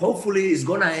 confinement hopefully is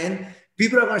going to end.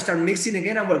 People are going to start mixing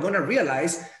again, and we're going to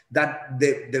realize that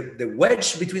the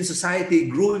wedge between society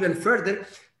grew even further.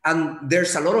 And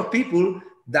there's a lot of people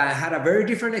that had a very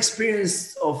different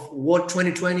experience of what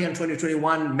 2020 and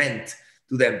 2021 meant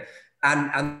to them.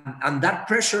 And that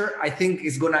pressure, I think,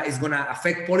 is gonna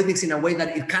affect politics in a way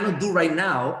that it cannot do right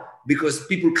now, because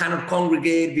people cannot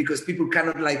congregate, because people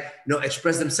cannot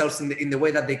express themselves in the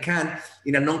way that they can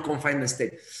in a non-confinement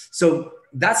state. So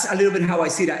that's a little bit how I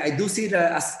see it. I do see it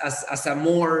as a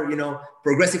more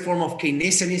progressive form of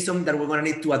Keynesianism that we're going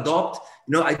to need to adopt.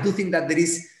 I do think that there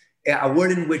is a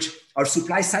world in which our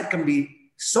supply side can be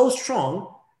so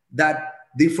strong that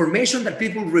the information that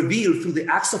people reveal through the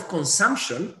acts of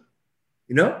consumption,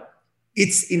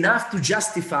 it's enough to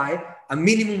justify a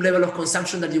minimum level of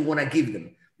consumption that you want to give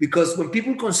them. Because when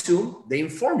people consume, they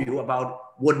inform you about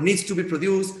what needs to be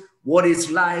produced, what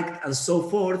is liked, and so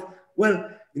forth. Well,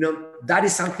 that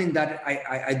is something that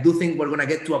I do think we're going to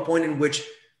get to a point in which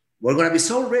we're going to be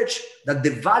so rich that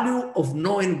the value of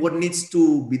knowing what needs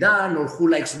to be done or who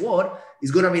likes what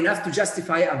is going to be enough to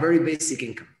justify a very basic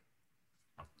income.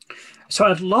 So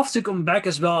I'd love to come back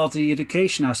as well to the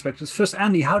education aspect. But first,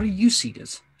 Andy, how do you see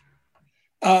this?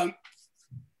 A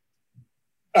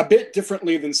bit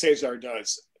differently than Cesar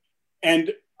does.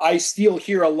 And I still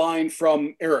hear a line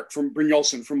from Erik, from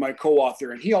Brynjolfsson, from my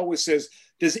co-author, and he always says,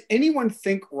 does anyone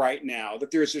think right now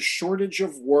that there's a shortage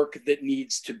of work that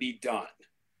needs to be done?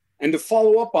 And to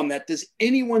follow up on that, does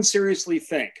anyone seriously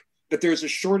think that there's a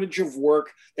shortage of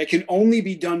work that can only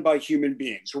be done by human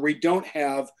beings, where we don't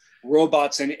have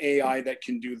robots and AI that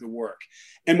can do the work?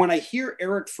 And when I hear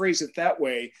Erik phrase it that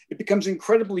way, it becomes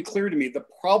incredibly clear to me the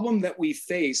problem that we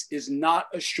face is not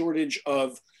a shortage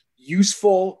of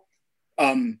useful,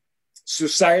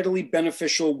 societally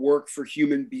beneficial work for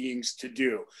human beings to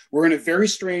do. We're in a very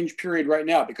strange period right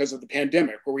now because of the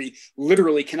pandemic, where we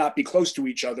literally cannot be close to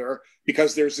each other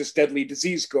because there's this deadly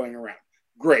disease going around.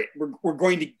 Great, we're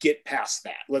going to get past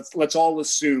that. Let's all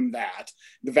assume that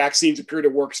the vaccines appear to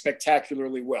work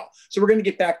spectacularly well. So we're going to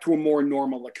get back to a more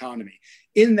normal economy.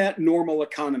 In that normal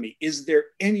economy, is there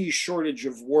any shortage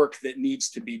of work that needs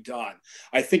to be done?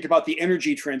 I think about the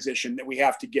energy transition that we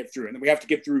have to get through, and that we have to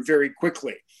get through very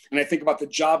quickly. And I think about the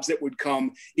jobs that would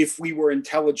come if we were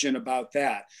intelligent about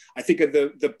that. I think of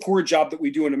the poor job that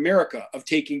we do in America of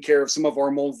taking care of some of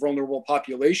our most vulnerable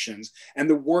populations and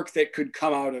the work that could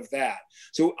come out of that.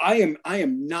 So I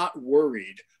am not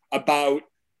worried about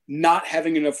not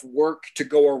having enough work to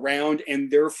go around and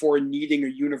therefore needing a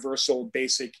universal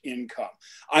basic income.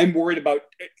 I'm worried about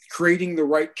creating the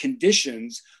right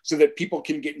conditions so that people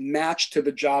can get matched to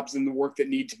the jobs and the work that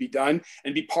need to be done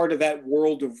and be part of that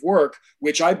world of work,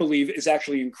 which I believe is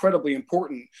actually incredibly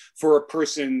important for a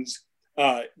person's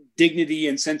dignity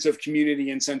and sense of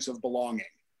community and sense of belonging.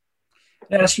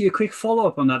 Ask you a quick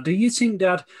follow-up on that. Do you think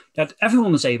that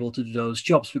everyone is able to do those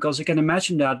jobs? Because I can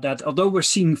imagine that although we're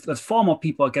seeing that far more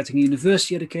people are getting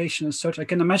university education and such, I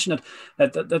can imagine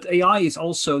that AI is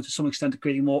also to some extent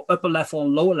creating more upper level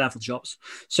and lower level jobs.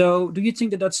 So do you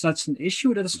think that that's an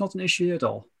issue, or that it's not an issue at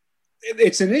all?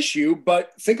 It's an issue,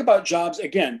 but think about jobs,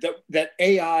 again, that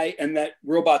AI and that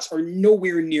robots are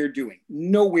nowhere near doing,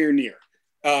 nowhere near.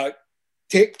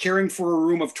 Caring for a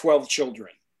room of 12 children.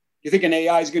 You think an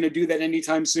AI is going to do that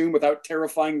anytime soon without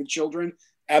terrifying the children?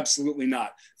 Absolutely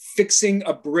not. Fixing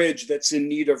a bridge that's in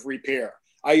need of repair.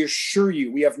 I assure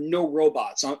you, we have no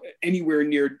robots anywhere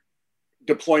near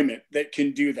deployment that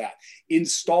can do that.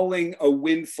 Installing a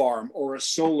wind farm or a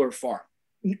solar farm.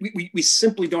 We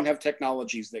simply don't have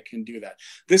technologies that can do that.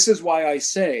 This is why I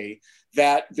say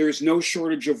that there's no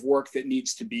shortage of work that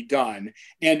needs to be done.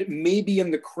 And maybe in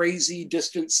the crazy,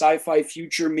 distant sci-fi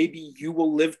future, maybe you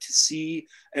will live to see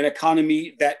an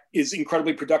economy that is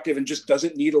incredibly productive and just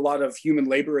doesn't need a lot of human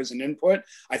labor as an input.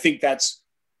 I think that's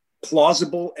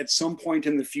plausible at some point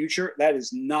in the future. That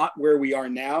is not where we are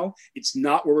now. It's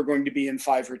not where we're going to be in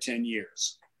 5 or 10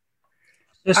 years.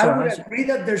 I would agree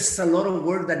that there's a lot of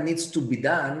work that needs to be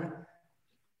done,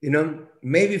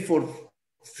 maybe for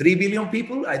 3 billion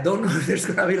people. I don't know if there's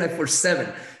going to be like for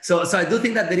 7. So I do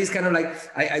think that there is kind of like,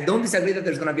 I don't disagree that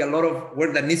there's going to be a lot of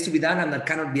work that needs to be done and that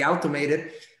cannot be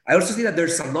automated. I also see that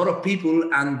there's a lot of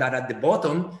people, and that at the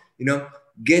bottom,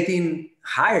 getting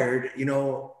hired,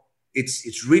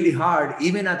 it's really hard,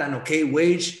 even at an okay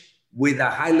wage with a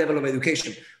high level of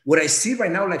education. What I see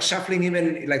right now, like shuffling,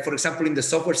 even like, for example, in the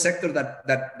software sector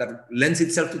that lends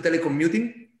itself to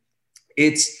telecommuting,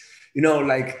 it's,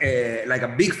 like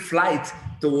a big flight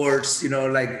towards,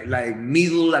 like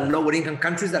middle and lower income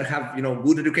countries that have,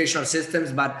 good educational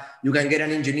systems, but you can get an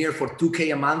engineer for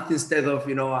 $2,000 a month instead of,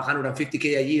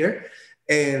 $150,000 a year.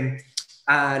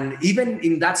 And even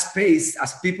in that space,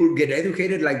 as people get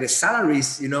educated, like the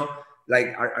salaries,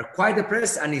 are quite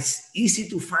depressed, and it's easy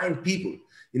to find people,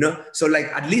 So like,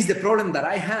 at least the problem that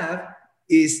I have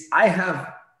is I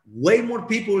have way more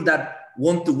people that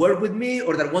want to work with me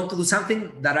or that want to do something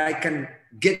that I can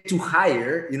get to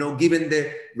hire, given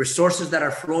the resources that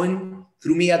are flowing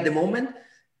through me at the moment.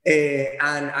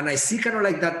 And I see kind of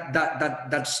like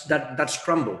that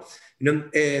scramble,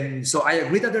 so I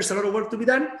agree that there's a lot of work to be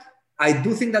done. I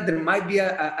do think that there might be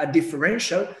a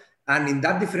differential, and in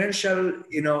that differential,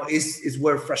 is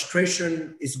where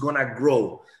frustration is gonna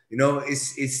grow.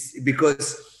 It's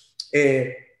because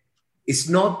it's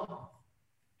not.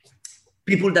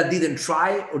 people that didn't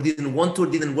try or didn't want to or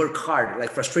didn't work hard.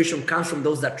 Like frustration comes from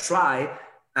those that try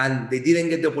and they didn't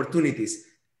get the opportunities.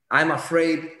 I'm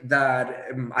afraid that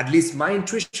at least my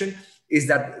intuition is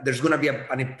that there's going to be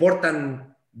an important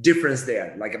difference there,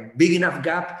 like a big enough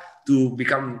gap to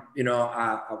become,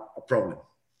 a problem.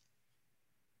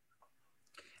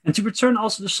 And to return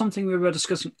also to something we were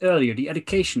discussing earlier, the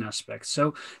education aspect. So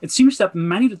it seems that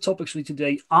many of the topics we discuss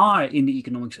today are in the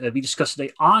economics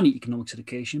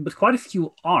education, but quite a few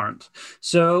aren't.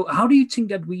 So how do you think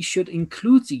that we should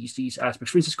include these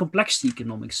aspects? For instance, complexity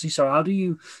economics. So how do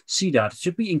you see that?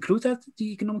 Should we include that, the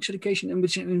economics education,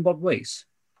 in what ways?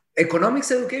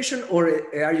 Economics education, or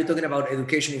are you talking about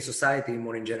education in society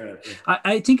more in general?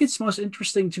 I think it's most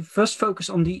interesting to first focus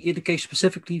on the education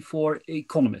specifically for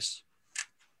economists.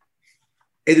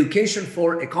 Education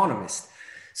for economists.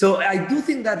 So I do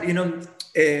think that,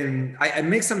 I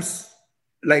make some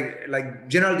like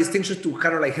general distinctions to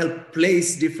kind of like help place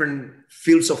different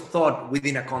fields of thought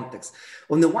within a context.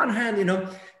 On the one hand,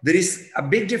 there is a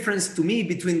big difference to me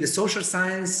between the social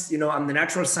science, and the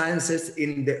natural sciences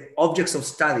in the objects of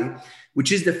study,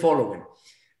 which is the following.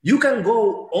 You can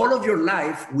go all of your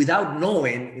life without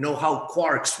knowing, how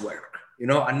quarks work,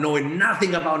 and knowing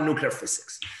nothing about nuclear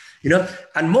physics.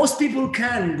 And most people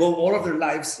can go all of their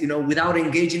lives, without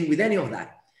engaging with any of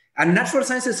that. And natural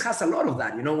sciences has a lot of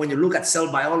that, when you look at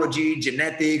cell biology,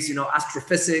 genetics,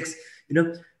 astrophysics,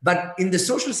 but in the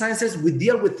social sciences, we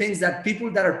deal with things that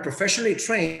people that are professionally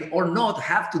trained or not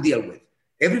have to deal with.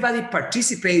 Everybody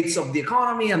participates of the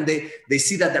economy and they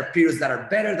see that there are periods that are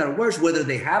better, that are worse, whether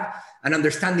they have an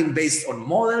understanding based on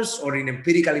models or in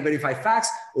empirically verified facts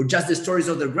or just the stories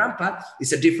of their grandpa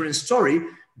is a different story.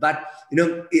 But,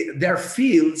 there are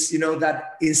fields,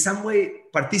 that in some way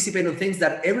participate in things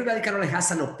that everybody kind of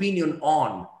has an opinion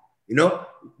on,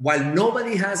 while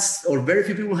nobody has, or very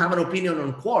few people have an opinion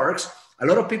on quarks, a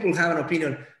lot of people have an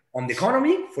opinion on the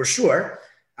economy for sure.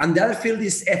 And the other field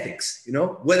is ethics,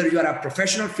 whether you are a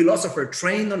professional philosopher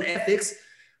trained on ethics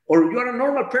or you are a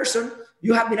normal person,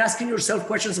 you have been asking yourself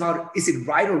questions about, is it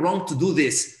right or wrong to do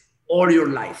this all your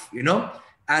life,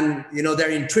 And, there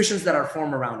are intuitions that are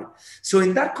formed around it. So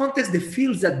in that context, the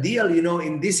fields that deal,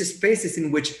 in these spaces in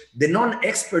which the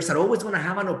non-experts are always going to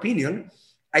have an opinion,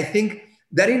 I think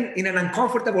they're in an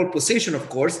uncomfortable position, of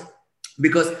course,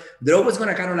 because they're always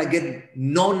going to kind of like get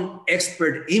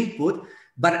non-expert input.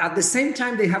 But at the same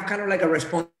time, they have kind of like a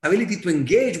responsibility to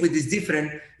engage with these different,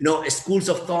 schools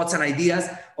of thoughts and ideas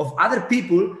of other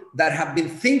people that have been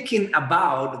thinking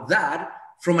about that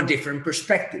from a different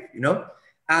perspective,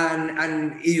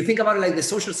 And if you think about it, like the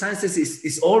social sciences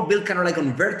is all built kind of like on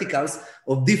verticals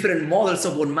of different models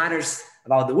of what matters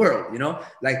about the world,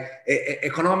 like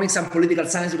economics and political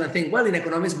science. You can think, well, in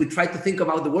economics, we try to think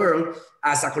about the world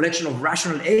as a collection of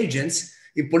rational agents.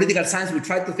 In political science, we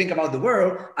try to think about the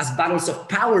world as battles of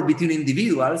power between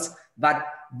individuals, but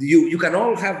you can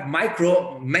all have micro,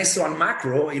 meso, and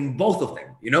macro in both of them,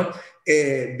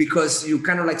 because you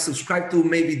kind of like subscribe to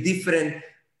maybe different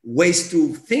ways to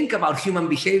think about human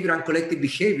behavior and collective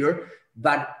behavior,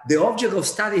 but the object of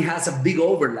study has a big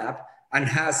overlap and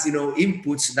has,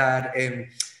 inputs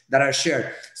that are shared.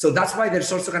 So that's why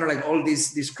there's also kind of like all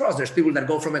this cross. There's people that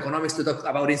go from economics to talk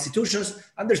about institutions,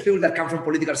 and there's people that come from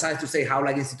political science to say how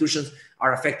like institutions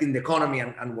are affecting the economy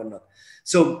and whatnot.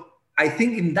 So I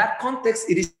think in that context,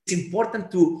 it is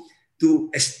important to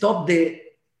stop the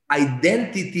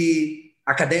identity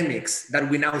academics that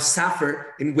we now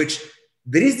suffer, in which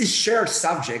there is this shared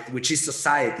subject, which is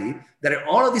society. There are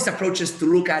all of these approaches to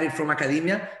look at it from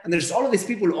academia. And there's all of these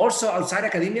people also outside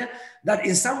academia that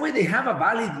in some way they have a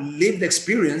valid lived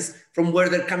experience from where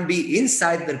there can be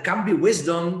insight, there can be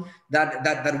wisdom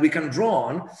that we can draw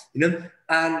on,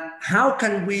 and how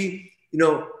can we,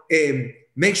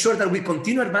 make sure that we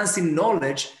continue advancing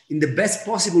knowledge in the best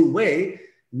possible way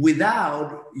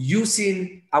without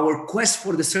using our quest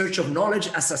for the search of knowledge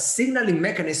as a signaling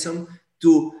mechanism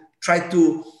to try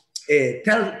to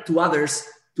tell to others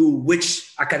to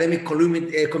which academic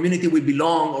community we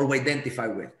belong or we identify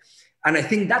with. And I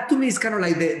think that to me is kind of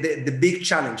like the big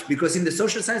challenge, because in the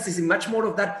social sciences, it's much more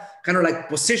of that kind of like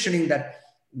positioning that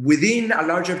within a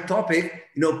larger topic,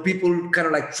 people kind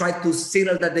of like try to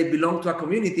signal that they belong to a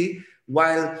community,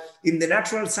 while in the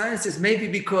natural sciences, maybe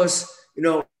because, we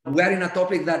are in a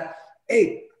topic that,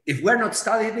 hey, if we're not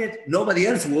studying it, nobody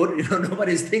else would,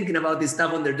 nobody's thinking about this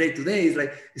stuff on their day-to-day. It's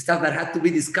like stuff that had to be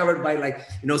discovered by like,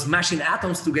 smashing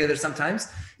atoms together sometimes,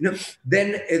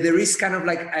 then there is kind of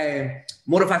like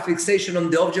more of a fixation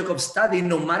on the object of study,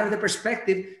 no matter the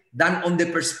perspective, than on the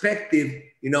perspective,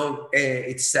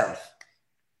 itself.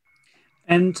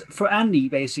 And for Andy,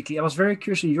 basically, I was very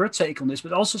curious in your take on this,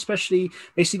 but also especially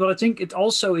basically what I think it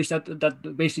also is that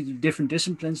basically the different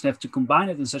disciplines have to combine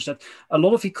it and such that a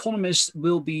lot of economists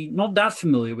will be not that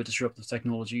familiar with disruptive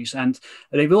technologies, and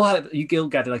they will have you'll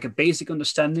get like a basic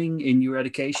understanding in your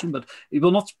education, but it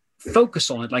will not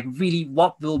focus on it, like really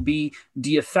what will be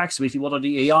the effects, basically what are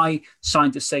the AI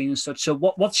scientists saying and such. So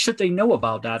what should they know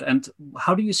about that, and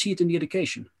how do you see it in the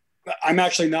education? I'm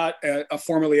actually not a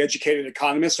formally educated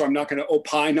economist, so I'm not going to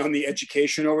opine on the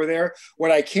education over there.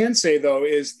 What I can say, though,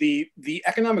 is the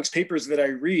economics papers that I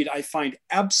read, I find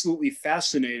absolutely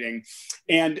fascinating.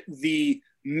 And the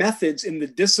methods in the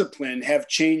discipline have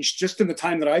changed just in the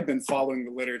time that I've been following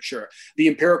the literature. The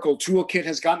empirical toolkit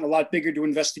has gotten a lot bigger to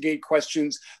investigate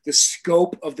questions. The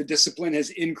scope of the discipline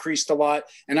has increased a lot.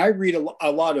 And I read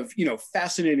a lot of,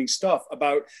 fascinating stuff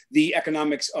about the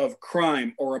economics of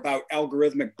crime or about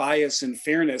algorithmic bias and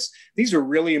fairness. These are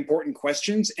really important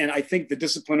questions. And I think the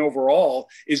discipline overall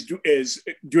is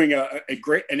doing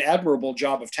an admirable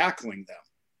job of tackling them.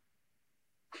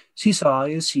 Cesar, are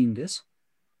you seeing this?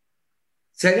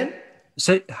 Second?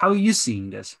 So how are you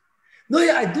seeing this? No,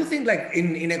 yeah, I do think like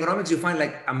in economics you find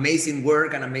like amazing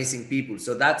work and amazing people.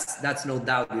 So that's no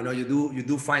doubt. You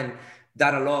do find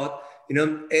that a lot.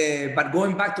 But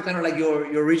going back to kind of like your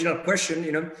original question,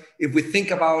 if we think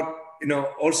about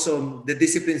also the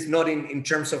disciplines not in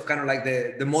terms of kind of like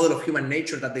the model of human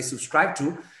nature that they subscribe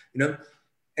to,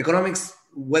 economics,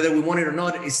 whether we want it or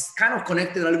not, is kind of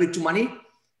connected a little bit to money,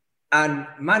 and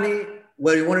money,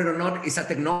 whether you want it or not, is a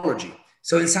technology.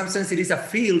 So in some sense, it is a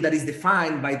field that is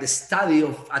defined by the study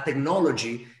of a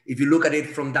technology, if you look at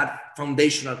it from that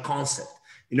foundational concept,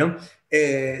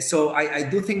 So I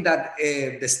do think that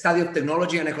the study of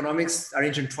technology and economics are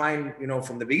intertwined,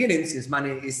 from the beginning, since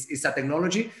money is a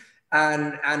technology.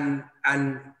 And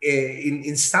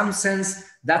in some sense,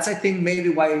 that's, I think, maybe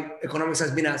why economics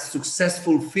has been a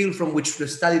successful field from which to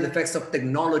study the effects of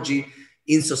technology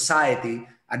in society,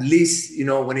 at least,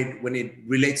 when it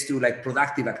relates to like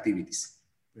productive activities.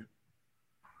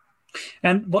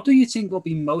 And what do you think will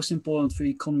be most important for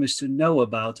economists to know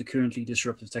about the currently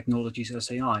disruptive technologies as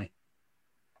AI?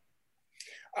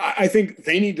 I think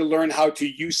they need to learn how to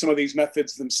use some of these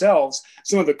methods themselves.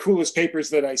 Some of the coolest papers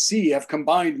that I see have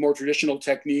combined more traditional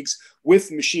techniques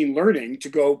with machine learning to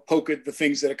go poke at the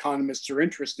things that economists are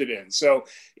interested in. So,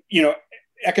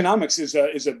 economics is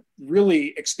a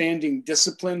really expanding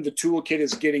discipline. The toolkit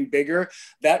is getting bigger.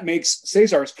 That makes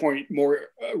Cesar's point more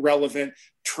relevant.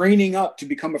 Training up to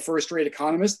become a first-rate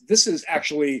economist, this is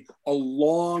actually a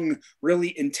long,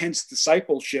 really intense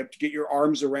discipleship to get your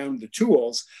arms around the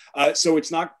tools. So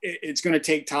it's going to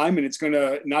take time, and it's going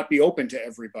to not be open to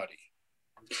everybody.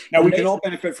 Now, we can all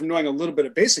benefit from knowing a little bit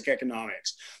of basic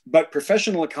economics, but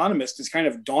professional economist is kind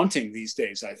of daunting these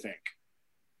days, I think.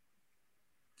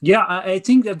 Yeah, I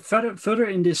think that further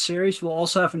in this series, we'll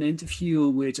also have an interview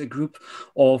with a group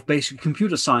of basic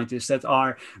computer scientists that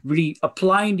are really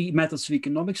applying the methods of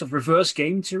economics, of reverse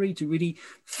game theory, to really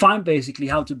find basically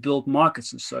how to build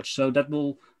markets and such. So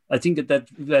I think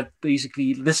that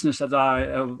basically listeners that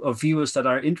are, or viewers that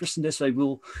are interested in this, they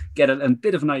will get a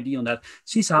bit of an idea on that.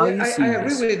 Cesar, how you see this? I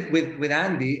agree with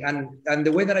Andy, and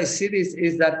the way that I see this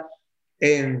is that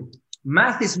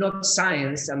math is not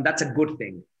science, and that's a good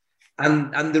thing.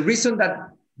 And the reason that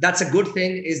that's a good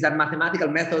thing is that mathematical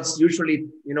methods usually,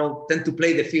 tend to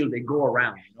play the field, they go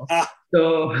around.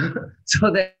 So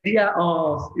the idea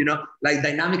of, like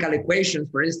dynamical equations,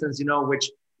 for instance,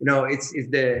 which,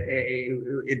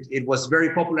 it was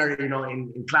very popular,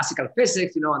 in classical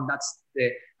physics, and that's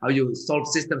how you solve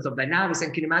systems of dynamics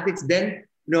and kinematics. Then,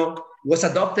 was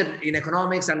adopted in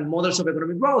economics and models of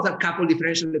economic growth and coupled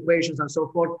differential equations and so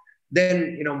forth.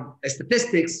 Then,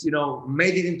 statistics,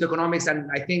 made it into economics. And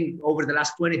I think over the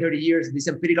last 20, 30 years, this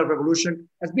empirical revolution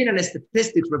has been a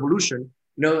statistics revolution,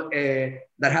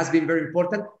 that has been very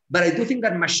important. But I do think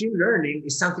that machine learning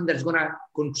is something that's going to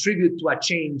contribute to a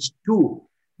change too,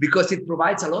 because it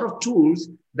provides a lot of tools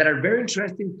that are very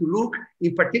interesting to look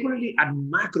in particularly at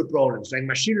macro problems. Like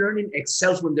machine learning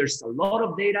excels when there's a lot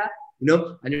of data,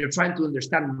 and you're trying to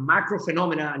understand macro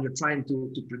phenomena, and you're trying to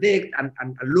predict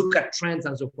and look at trends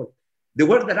and so forth. The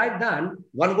work that I've done,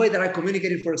 one way that I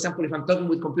communicated, for example, if I'm talking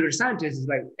with computer scientists, is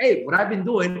like, hey, what I've been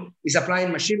doing is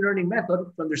applying machine learning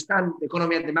method to understand the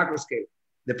economy at the macro scale.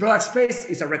 The product space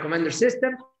is a recommender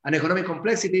system, and economic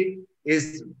complexity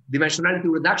is dimensionality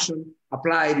reduction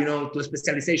applied, to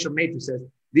specialization matrices.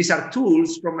 These are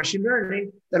tools from machine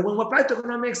learning that when we apply to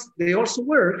economics, they also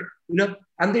work,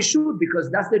 and they should,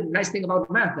 because that's the nice thing about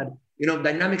math, that,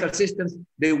 dynamical systems,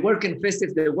 they work in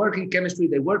physics, they work in chemistry,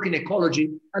 they work in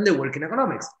ecology, and they work in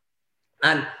economics.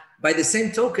 And by the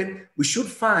same token, we should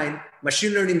find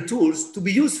machine learning tools to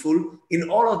be useful in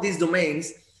all of these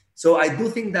domains. So I do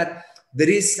think that there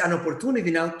is an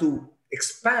opportunity now to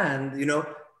expand,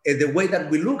 the way that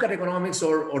we look at economics,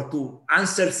 or to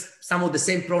answer some of the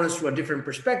same problems through a different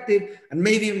perspective, and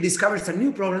maybe even discover some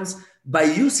new problems by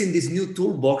using this new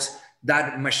toolbox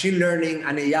that machine learning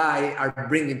and AI are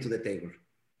bringing to the table.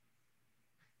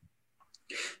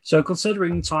 So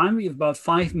considering time, we have about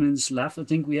 5 minutes left. I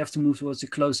think we have to move towards the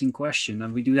closing question,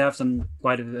 and we do have then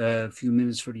quite a few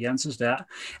minutes for the answers there.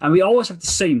 And we always have the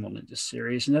same one in this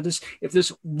series, and that is, if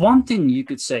there's one thing you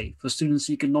could say for students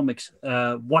of economics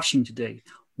watching today,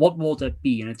 what would that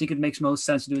be? And I think it makes most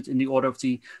sense to do it in the order of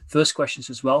the first questions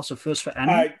as well. So first for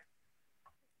Andy.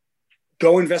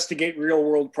 Go investigate real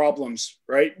world problems,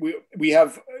 right? We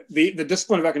have the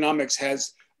discipline of economics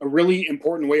has a really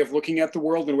important way of looking at the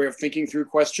world and a way of thinking through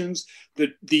questions.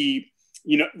 The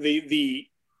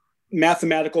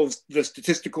mathematical, the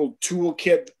statistical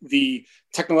toolkit, the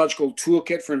technological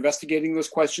toolkit for investigating those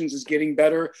questions is getting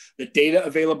better. The data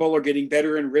available are getting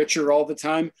better and richer all the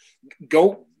time.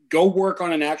 Go work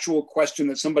on an actual question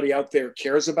that somebody out there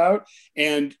cares about,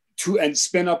 and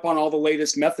spin up on all the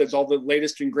latest methods, all the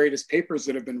latest and greatest papers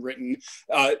that have been written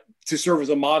to serve as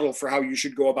a model for how you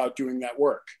should go about doing that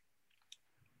work.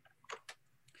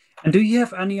 And do you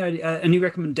have any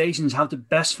recommendations how to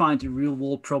best find the real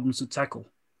world problems to tackle?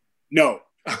 No,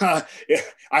 I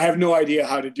have no idea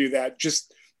how to do that.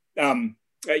 Just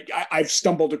I've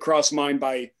stumbled across mine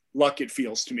by luck, it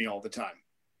feels to me all the time.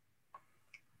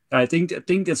 I think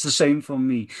that's the same for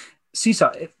me.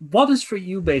 Cesar, what is for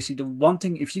you basically the one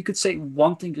thing, if you could say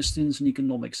one thing to students in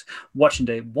economics watching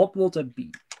today, what would that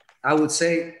be? I would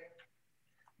say,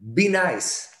 be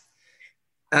nice.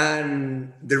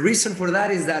 And the reason for that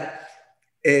is that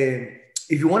if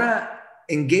you want to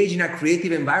engage in a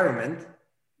creative environment,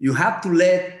 you have to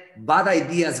let bad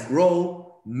ideas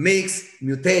grow, mix,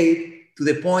 mutate to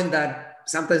the point that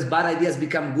sometimes bad ideas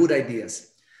become good ideas.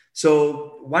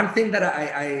 So one thing that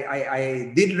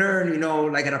I did learn,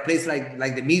 like at a place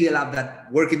like the Media Lab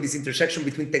that work in this intersection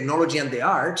between technology and the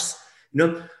arts,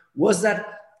 was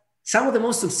that some of the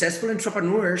most successful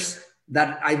entrepreneurs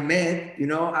that I met,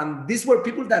 and these were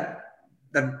people that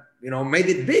made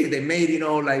it big. They made,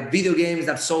 like video games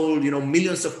that sold,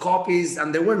 millions of copies,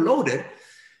 and they were loaded.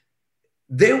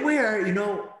 They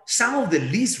were, some of the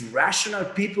least rational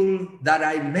people that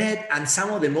I met, and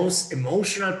some of the most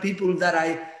emotional people that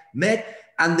I met.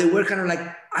 And they were kind of like,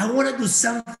 I want to do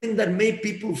something that made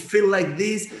people feel like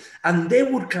this. And they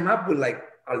would come up with like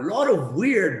a lot of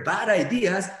weird, bad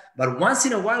ideas. But once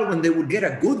in a while, when they would get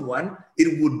a good one,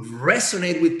 it would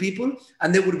resonate with people,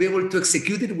 and they would be able to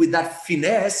execute it with that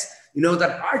finesse,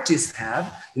 that artists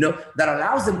have, that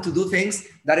allows them to do things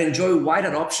that enjoy wide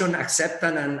adoption,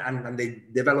 acceptance, and they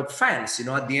develop fans.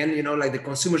 At the end, like the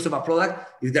consumers of a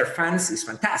product, if they're fans, it's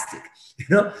fantastic.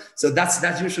 So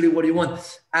that's usually what you want.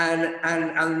 And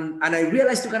I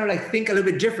realized to kind of like think a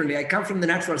little bit differently. I come from the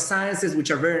natural sciences,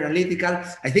 which are very analytical.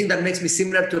 I think that makes me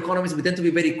similar to economists. We tend to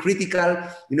be very critical,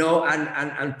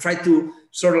 and try to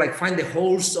sort of like find the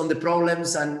holes on the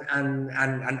problems and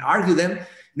argue them.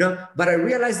 But I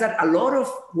realized that a lot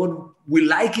of what we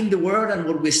like in the world and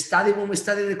what we study when we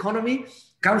study the economy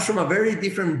comes from a very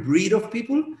different breed of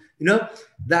people,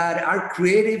 that are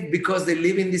creative because they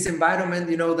live in this environment,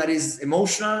 that is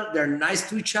emotional. They're nice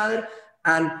to each other,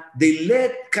 and they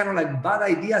let kind of like bad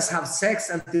ideas have sex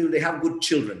until they have good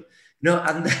children.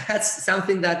 And that's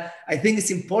something that I think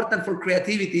is important for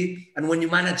creativity, and when you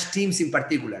manage teams in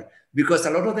particular, because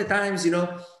a lot of the times,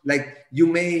 like you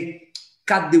may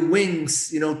cut the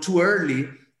wings, too early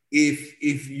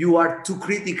if you are too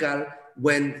critical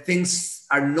when things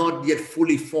are not yet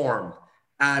fully formed,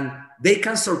 and they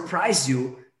can surprise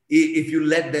you if you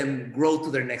let them grow to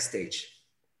their next stage.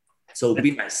 So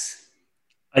be nice.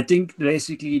 I think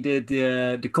basically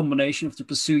the combination of to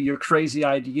pursue your crazy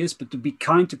ideas, but to be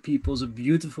kind to people is a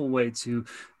beautiful way to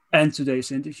end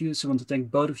today's interview. So I want to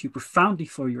thank both of you profoundly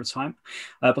for your time.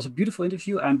 It was a beautiful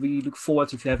interview, and we look forward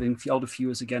to having all the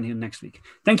viewers again here next week.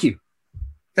 Thank you.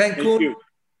 Thank you.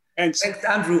 And thanks,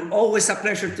 Andrew. Always a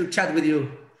pleasure to chat with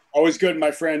you. Always good,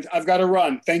 my friend. I've got to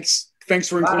run. Thanks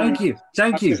for including me.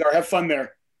 Thank you. Have fun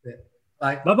there.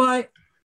 Bye. Bye-bye.